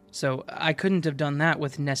 So I couldn't have done that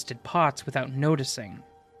with nested pots without noticing.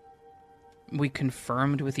 We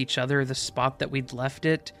confirmed with each other the spot that we'd left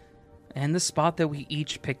it, and the spot that we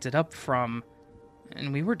each picked it up from,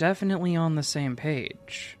 and we were definitely on the same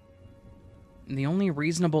page. The only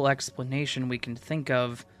reasonable explanation we can think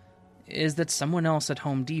of is that someone else at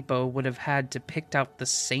Home Depot would have had to pick out the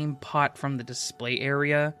same pot from the display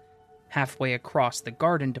area, halfway across the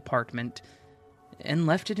garden department, and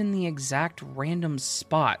left it in the exact random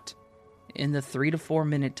spot in the 3 to 4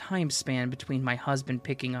 minute time span between my husband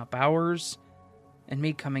picking up ours and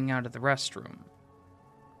me coming out of the restroom.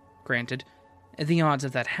 Granted, the odds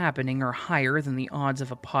of that happening are higher than the odds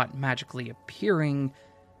of a pot magically appearing,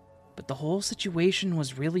 but the whole situation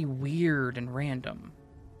was really weird and random.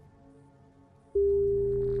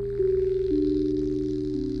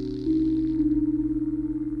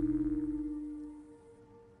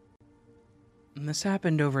 This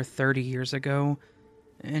happened over 30 years ago,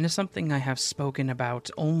 and is something I have spoken about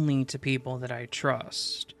only to people that I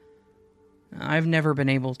trust. I've never been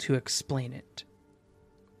able to explain it.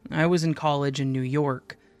 I was in college in New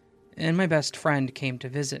York, and my best friend came to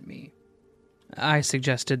visit me. I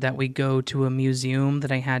suggested that we go to a museum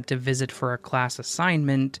that I had to visit for a class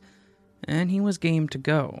assignment, and he was game to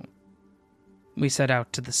go. We set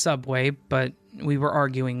out to the subway, but we were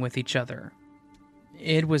arguing with each other.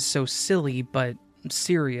 It was so silly but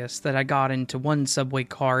serious that I got into one subway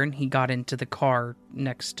car and he got into the car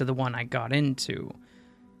next to the one I got into.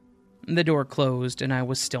 The door closed and I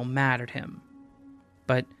was still mad at him.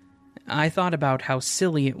 But I thought about how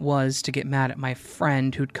silly it was to get mad at my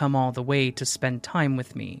friend who'd come all the way to spend time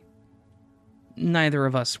with me. Neither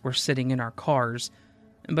of us were sitting in our cars,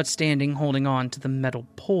 but standing holding on to the metal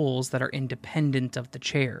poles that are independent of the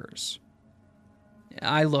chairs.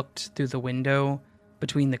 I looked through the window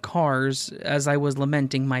between the cars as I was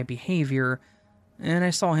lamenting my behavior, and I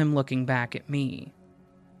saw him looking back at me.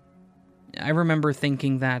 I remember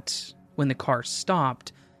thinking that when the car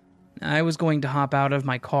stopped, I was going to hop out of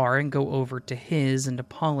my car and go over to his and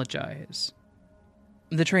apologize.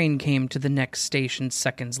 The train came to the next station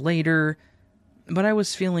seconds later, but I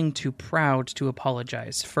was feeling too proud to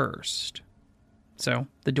apologize first. So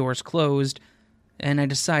the doors closed, and I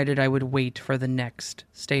decided I would wait for the next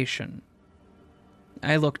station.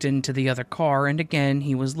 I looked into the other car, and again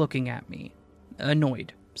he was looking at me,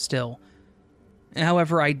 annoyed still.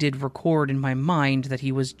 However, I did record in my mind that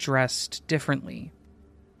he was dressed differently.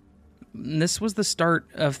 This was the start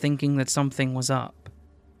of thinking that something was up.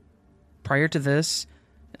 Prior to this,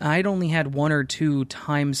 I'd only had 1 or 2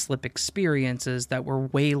 time slip experiences that were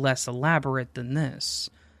way less elaborate than this.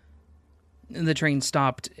 The train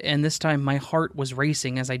stopped, and this time my heart was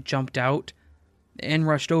racing as I jumped out and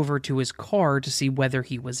rushed over to his car to see whether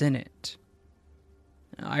he was in it.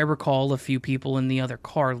 I recall a few people in the other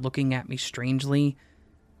car looking at me strangely,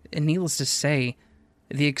 and needless to say,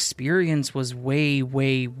 the experience was way,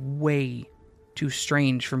 way, way too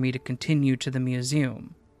strange for me to continue to the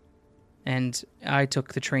museum, and I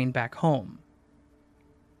took the train back home.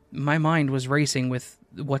 My mind was racing with,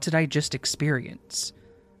 what did I just experience?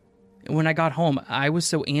 When I got home, I was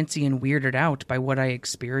so antsy and weirded out by what I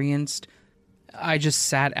experienced, I just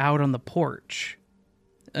sat out on the porch.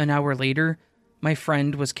 An hour later, my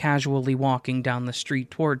friend was casually walking down the street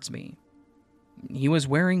towards me. He was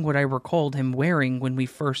wearing what I recalled him wearing when we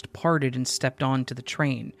first parted and stepped onto the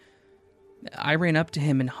train. I ran up to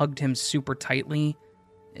him and hugged him super tightly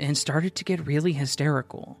and started to get really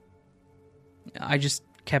hysterical. I just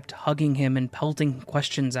kept hugging him and pelting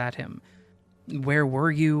questions at him. Where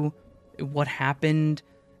were you? What happened?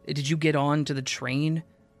 Did you get on to the train?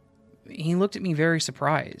 He looked at me very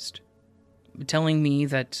surprised, telling me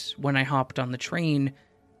that when I hopped on the train,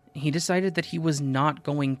 he decided that he was not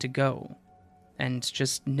going to go, and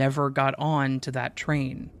just never got on to that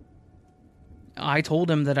train. I told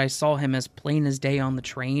him that I saw him as plain as day on the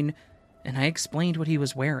train, and I explained what he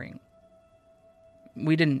was wearing.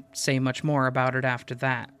 We didn't say much more about it after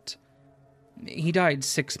that. He died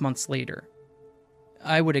 6 months later.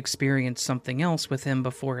 I would experience something else with him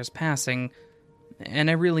before his passing,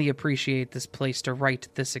 and I really appreciate this place to write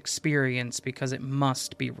this experience because it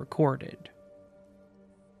must be recorded.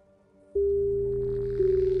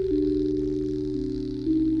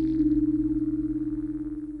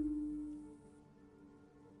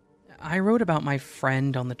 I wrote about my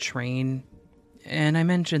friend on the train, and I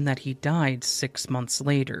mentioned that he died 6 months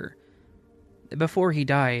later. Before he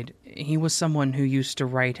died, he was someone who used to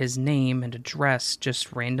write his name and address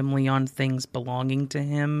just randomly on things belonging to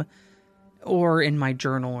him, or in my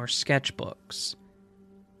journal or sketchbooks.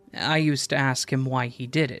 I used to ask him why he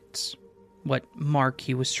did it, what mark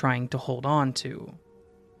he was trying to hold on to.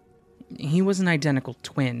 He was an identical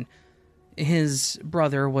twin. His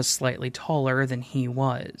brother was slightly taller than he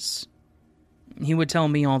was. He would tell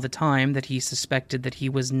me all the time that he suspected that he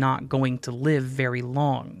was not going to live very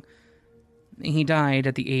long. He died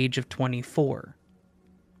at the age of 24.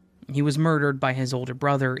 He was murdered by his older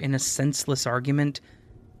brother in a senseless argument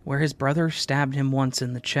where his brother stabbed him once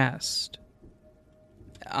in the chest.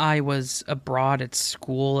 I was abroad at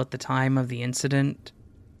school at the time of the incident.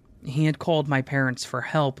 He had called my parents for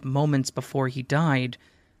help moments before he died,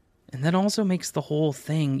 and that also makes the whole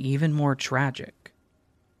thing even more tragic.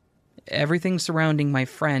 Everything surrounding my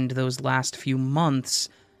friend those last few months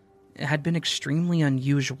had been extremely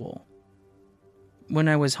unusual. When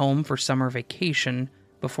I was home for summer vacation,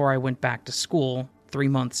 before I went back to school, 3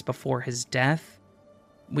 months before his death,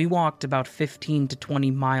 we walked about 15 to 20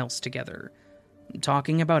 miles together,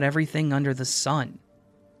 talking about everything under the sun.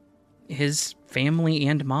 His family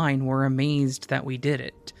and mine were amazed that we did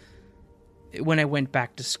it. When I went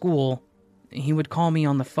back to school, he would call me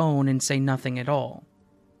on the phone and say nothing at all.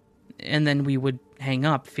 And then we would hang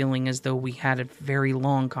up feeling as though we had a very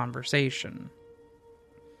long conversation.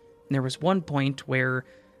 There was one point where,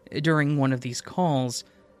 during one of these calls,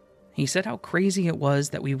 He said how crazy it was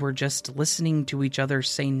that we were just listening to each other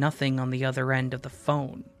say nothing on the other end of the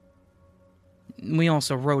phone. We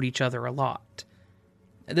also wrote each other a lot.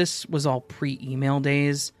 This was all pre-email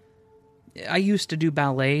days. I used to do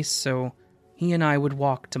ballet, so he and I would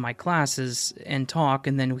walk to my classes and talk,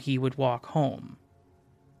 and then he would walk home.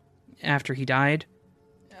 After he died,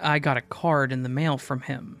 I got a card in the mail from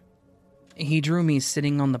him. He drew me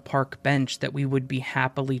sitting on the park bench that we would be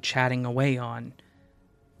happily chatting away on,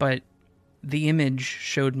 but the image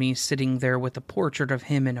showed me sitting there with a portrait of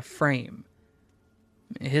him in a frame.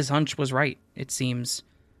 His hunch was right, it seems.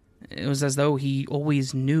 It was as though he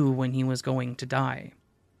always knew when he was going to die.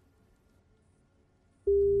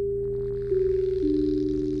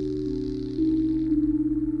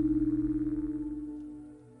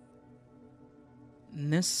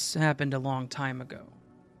 This happened a long time ago.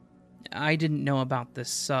 I didn't know about this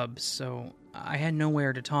sub, so I had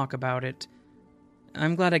nowhere to talk about it.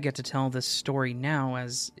 I'm glad I get to tell this story now,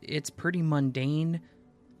 as it's pretty mundane,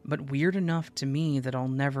 but weird enough to me that I'll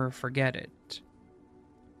never forget it.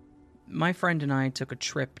 My friend and I took a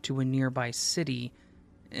trip to a nearby city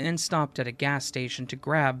and stopped at a gas station to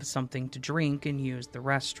grab something to drink and use the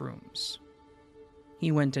restrooms.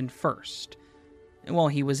 He went in first, and while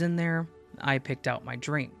he was in there, I picked out my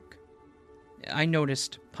drink. I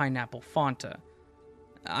noticed pineapple Fanta.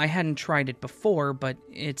 I hadn't tried it before, but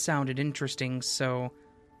it sounded interesting, so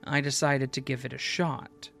I decided to give it a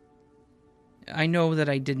shot. I know that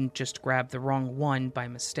I didn't just grab the wrong one by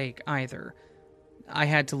mistake either. I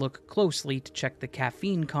had to look closely to check the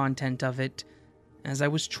caffeine content of it, as I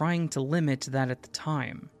was trying to limit that at the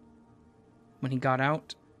time. When he got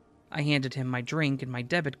out, I handed him my drink and my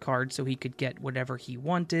debit card so he could get whatever he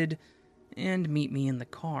wanted and meet me in the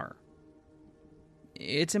car.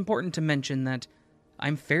 It's important to mention that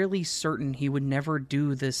I'm fairly certain he would never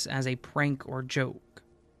do this as a prank or joke.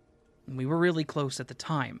 We were really close at the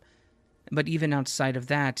time, but even outside of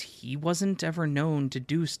that, he wasn't ever known to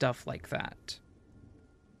do stuff like that.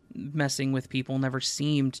 Messing with people never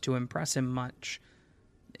seemed to impress him much.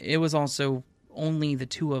 It was also only the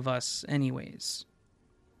two of us anyways,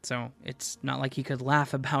 so it's not like he could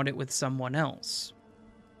laugh about it with someone else.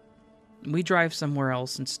 We drive somewhere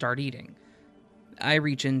else and start eating. I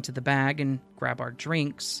reach into the bag and grab our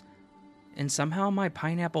drinks, and somehow my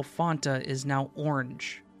pineapple Fanta is now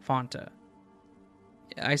orange Fanta.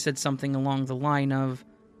 I said something along the line of,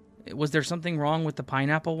 "Was there something wrong with the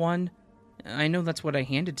pineapple one? I know that's what I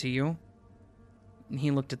handed to you."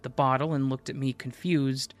 He looked at the bottle and looked at me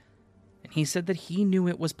confused, and he said that he knew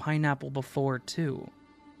it was pineapple before too.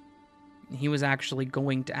 He was actually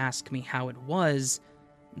going to ask me how it was,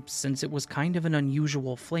 since it was kind of an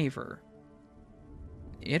unusual flavor.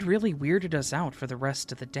 It really weirded us out for the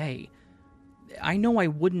rest of the day. I know I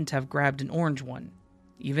wouldn't have grabbed an orange one,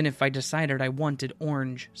 even if I decided I wanted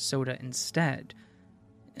orange soda instead.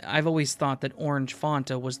 I've always thought that orange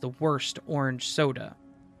Fanta was the worst orange soda,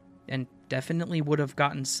 and definitely would have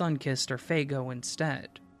gotten Sunkist or Faygo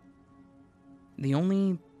instead. The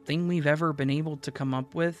only thing we've ever been able to come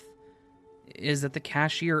up with is that the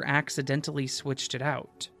cashier accidentally switched it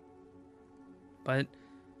out. But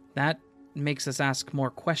that makes us ask more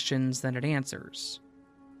questions than it answers.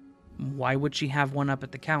 Why would she have one up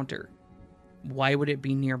at the counter? Why would it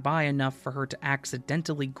be nearby enough for her to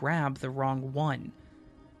accidentally grab the wrong one?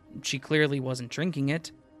 She clearly wasn't drinking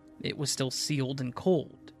it. It was still sealed and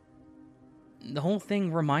cold. The whole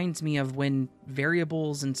thing reminds me of when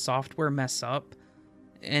variables in software mess up,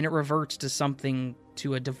 and it reverts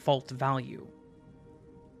to a default value.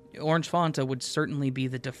 Orange Fanta would certainly be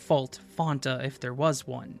the default Fanta if there was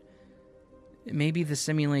one. Maybe the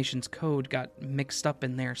simulation's code got mixed up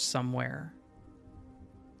in there somewhere.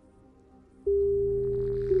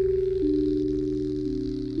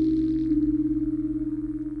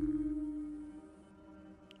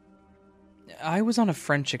 I was on a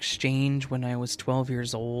French exchange when I was 12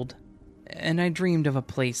 years old, and I dreamed of a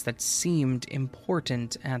place that seemed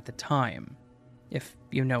important at the time, if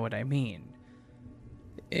you know what I mean.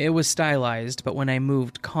 It was stylized, but when I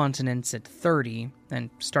moved continents at 30 and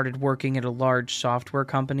started working at a large software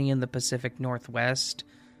company in the Pacific Northwest,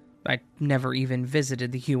 I'd never even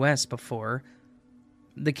visited the US before,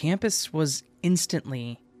 the campus was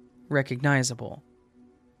instantly recognizable.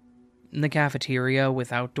 The cafeteria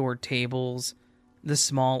with outdoor tables, the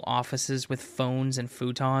small offices with phones and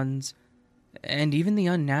futons, and even the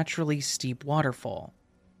unnaturally steep waterfall.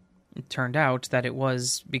 It turned out that it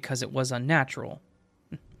was because it was unnatural.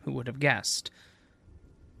 Who would have guessed?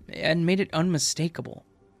 And made it unmistakable.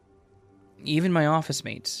 Even my office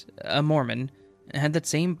mate, a Mormon, had that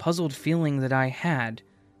same puzzled feeling that I had,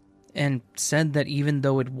 and said that even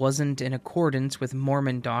though it wasn't in accordance with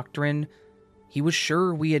Mormon doctrine, he was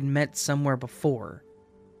sure we had met somewhere before,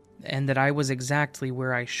 and that I was exactly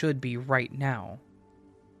where I should be right now.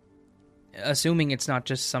 Assuming it's not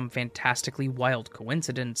just some fantastically wild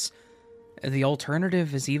coincidence, the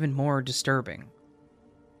alternative is even more disturbing.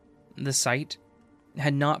 The site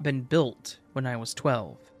had not been built when I was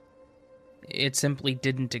 12. It simply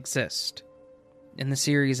didn't exist. In the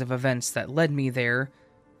series of events that led me there,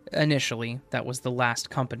 initially, that was the last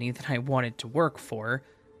company that I wanted to work for,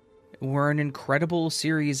 were an incredible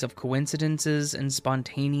series of coincidences and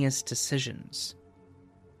spontaneous decisions.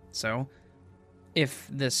 So, if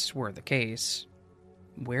this were the case,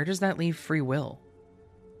 where does that leave free will?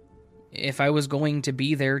 If I was going to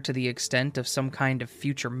be there to the extent of some kind of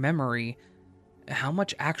future memory, how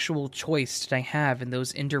much actual choice did I have in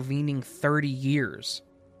those intervening 30 years,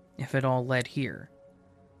 if it all led here?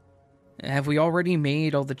 Have we already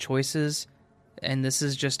made all the choices, and this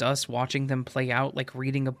is just us watching them play out like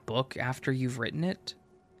reading a book after you've written it?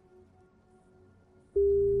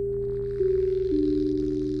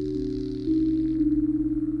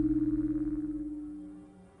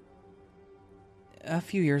 A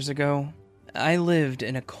few years ago, I lived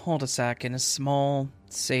in a cul-de-sac in a small,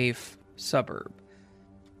 safe suburb.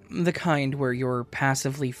 The kind where you're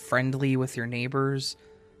passively friendly with your neighbors.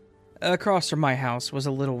 Across from my house was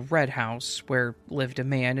a little red house where lived a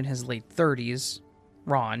man in his late 30s,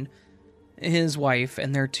 Ron, his wife,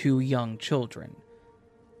 and their 2 young children.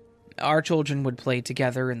 Our children would play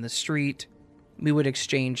together in the street, we would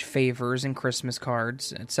exchange favors and Christmas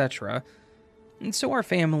cards, etc., and so our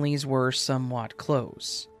families were somewhat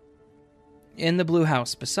close. In the blue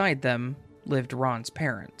house beside them lived Ron's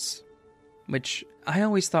parents, which I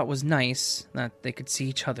always thought was nice that they could see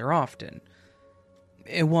each other often.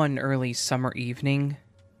 One early summer evening,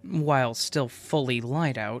 while still fully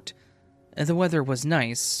light out, the weather was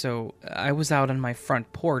nice, so I was out on my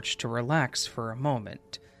front porch to relax for a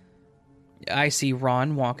moment. I see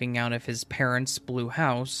Ron walking out of his parents' blue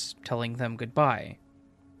house, telling them goodbye.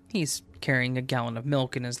 He's carrying a gallon of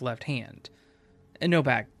milk in his left hand. No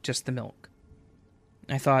bag, just the milk.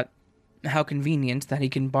 I thought, how convenient that he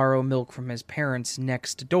can borrow milk from his parents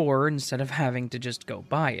next door instead of having to just go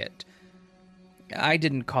buy it. I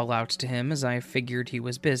didn't call out to him as I figured he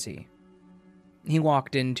was busy. He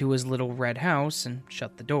walked into his little red house and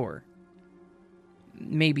shut the door.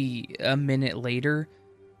 Maybe a minute later,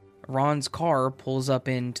 Ron's car pulls up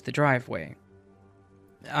into the driveway.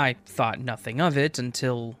 I thought nothing of it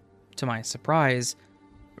until, to my surprise,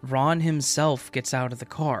 Ron himself gets out of the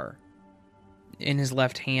car. In his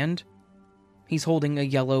left hand, he's holding a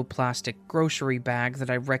yellow plastic grocery bag that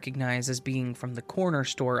I recognize as being from the corner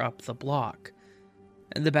store up the block.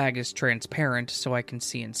 The bag is transparent so I can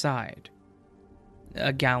see inside.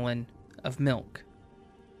 A gallon of milk.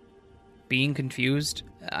 Being confused,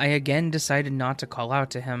 I again decided not to call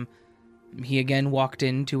out to him. He again walked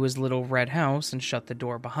into his little red house and shut the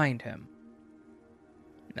door behind him.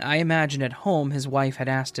 I imagine at home his wife had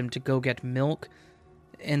asked him to go get milk,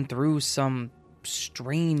 and through some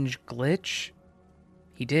strange glitch,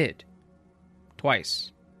 he did.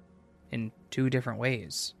 Twice. In 2 different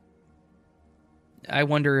ways. I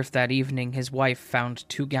wonder if that evening his wife found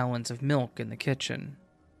 2 gallons of milk in the kitchen.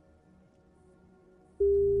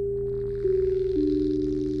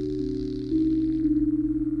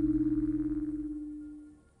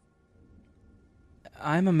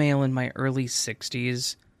 I'm a male in my early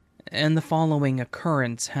 60s, and the following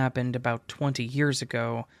occurrence happened about 20 years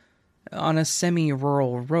ago on a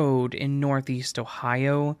semi-rural road in northeast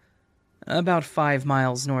Ohio, about 5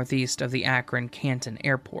 miles northeast of the Akron-Canton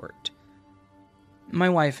Airport. My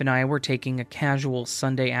wife and I were taking a casual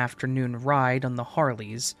Sunday afternoon ride on the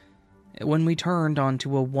Harleys when we turned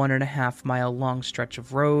onto a 1.5 mile long stretch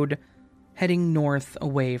of road heading north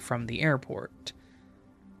away from the airport.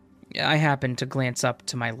 I happened to glance up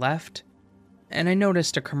to my left, and I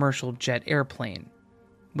noticed a commercial jet airplane,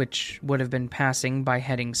 which would have been passing by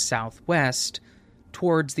heading southwest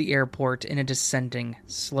towards the airport in a descending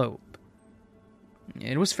slope.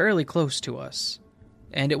 It was fairly close to us,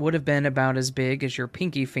 and it would have been about as big as your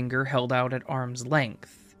pinky finger held out at arm's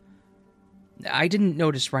length. I didn't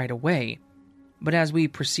notice right away, but as we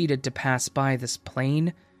proceeded to pass by this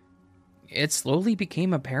plane, it slowly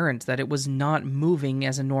became apparent that it was not moving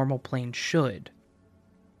as a normal plane should.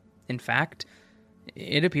 In fact,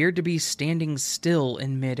 it appeared to be standing still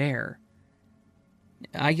in midair.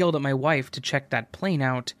 I yelled at my wife to check that plane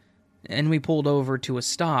out, and we pulled over to a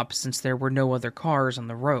stop since there were no other cars on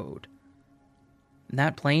the road.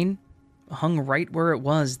 That plane hung right where it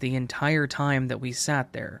was the entire time that we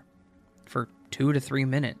sat there, for 2 to 3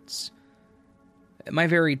 minutes. My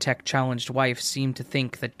very tech-challenged wife seemed to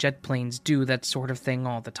think that jet planes do that sort of thing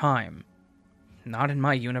all the time. Not in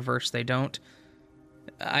my universe, they don't.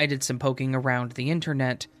 I did some poking around the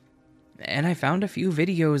internet, and I found a few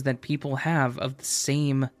videos that people have of the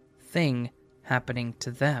same thing happening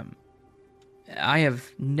to them. I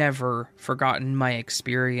have never forgotten my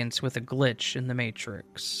experience with a glitch in the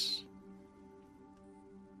Matrix.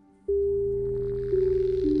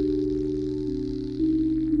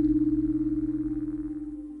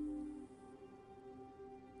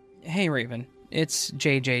 Hey Raven, it's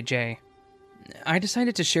JJJ. I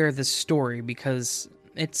decided to share this story because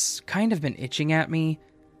it's kind of been itching at me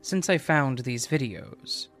since I found these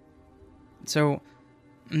videos. So,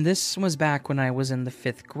 this was back when I was in the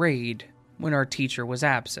 5th grade, when our teacher was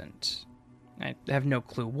absent. I have no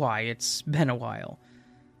clue why, it's been a while.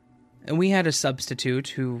 We had a substitute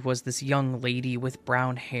who was this young lady with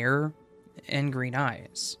brown hair and green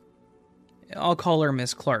eyes. I'll call her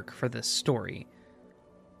Miss Clark for this story.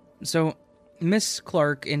 So, Miss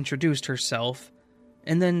Clark introduced herself,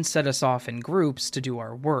 and then set us off in groups to do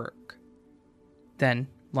our work. Then,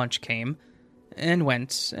 lunch came, and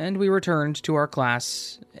went, and we returned to our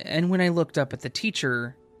class, and when I looked up at the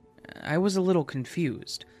teacher, I was a little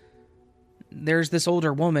confused. There's this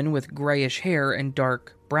older woman with grayish hair and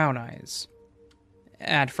dark brown eyes.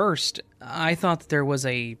 At first, I thought that there was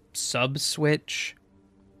a sub-switch,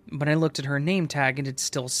 but I looked at her name tag and it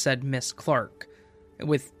still said Miss Clark,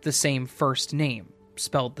 with the same first name,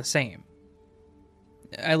 spelled the same.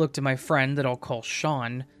 I looked at my friend that I'll call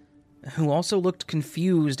Sean, who also looked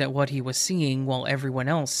confused at what he was seeing while everyone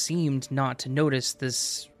else seemed not to notice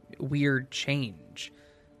this weird change.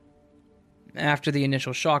 After the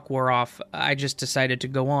initial shock wore off, I just decided to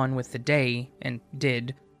go on with the day, and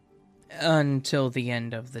did, until the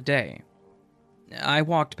end of the day. I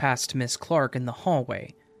walked past Miss Clark in the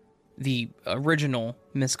hallway, the original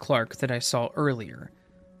Miss Clark that I saw earlier.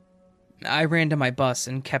 I ran to my bus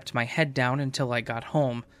and kept my head down until I got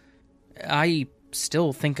home. I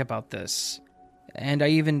still think about this, and I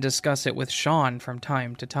even discuss it with Sean from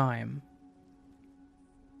time to time.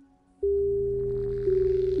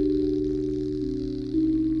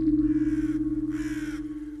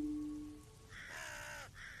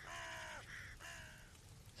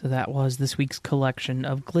 So that was this week's collection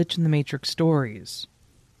of Glitch in the Matrix stories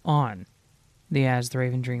on the As the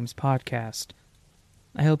Raven Dreams podcast.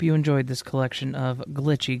 I hope you enjoyed this collection of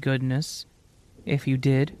glitchy goodness. If you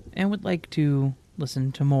did, and would like to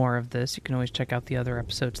listen to more of this, you can always check out the other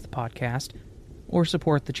episodes of the podcast, or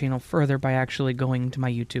support the channel further by actually going to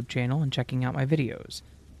my YouTube channel and checking out my videos.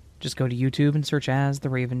 Just go to YouTube and search As the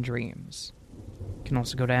Raven Dreams. You can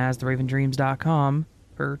also go to astheravendreams.com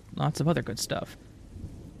for lots of other good stuff.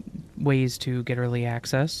 Ways to get early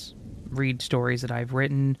access, read stories that I've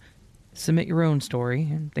written, submit your own story,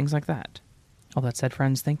 and things like that. All that said,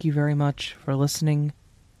 friends, thank you very much for listening.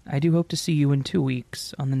 I do hope to see you in 2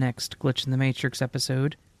 weeks on the next Glitch in the Matrix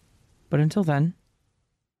episode. But until then,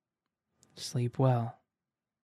 sleep well.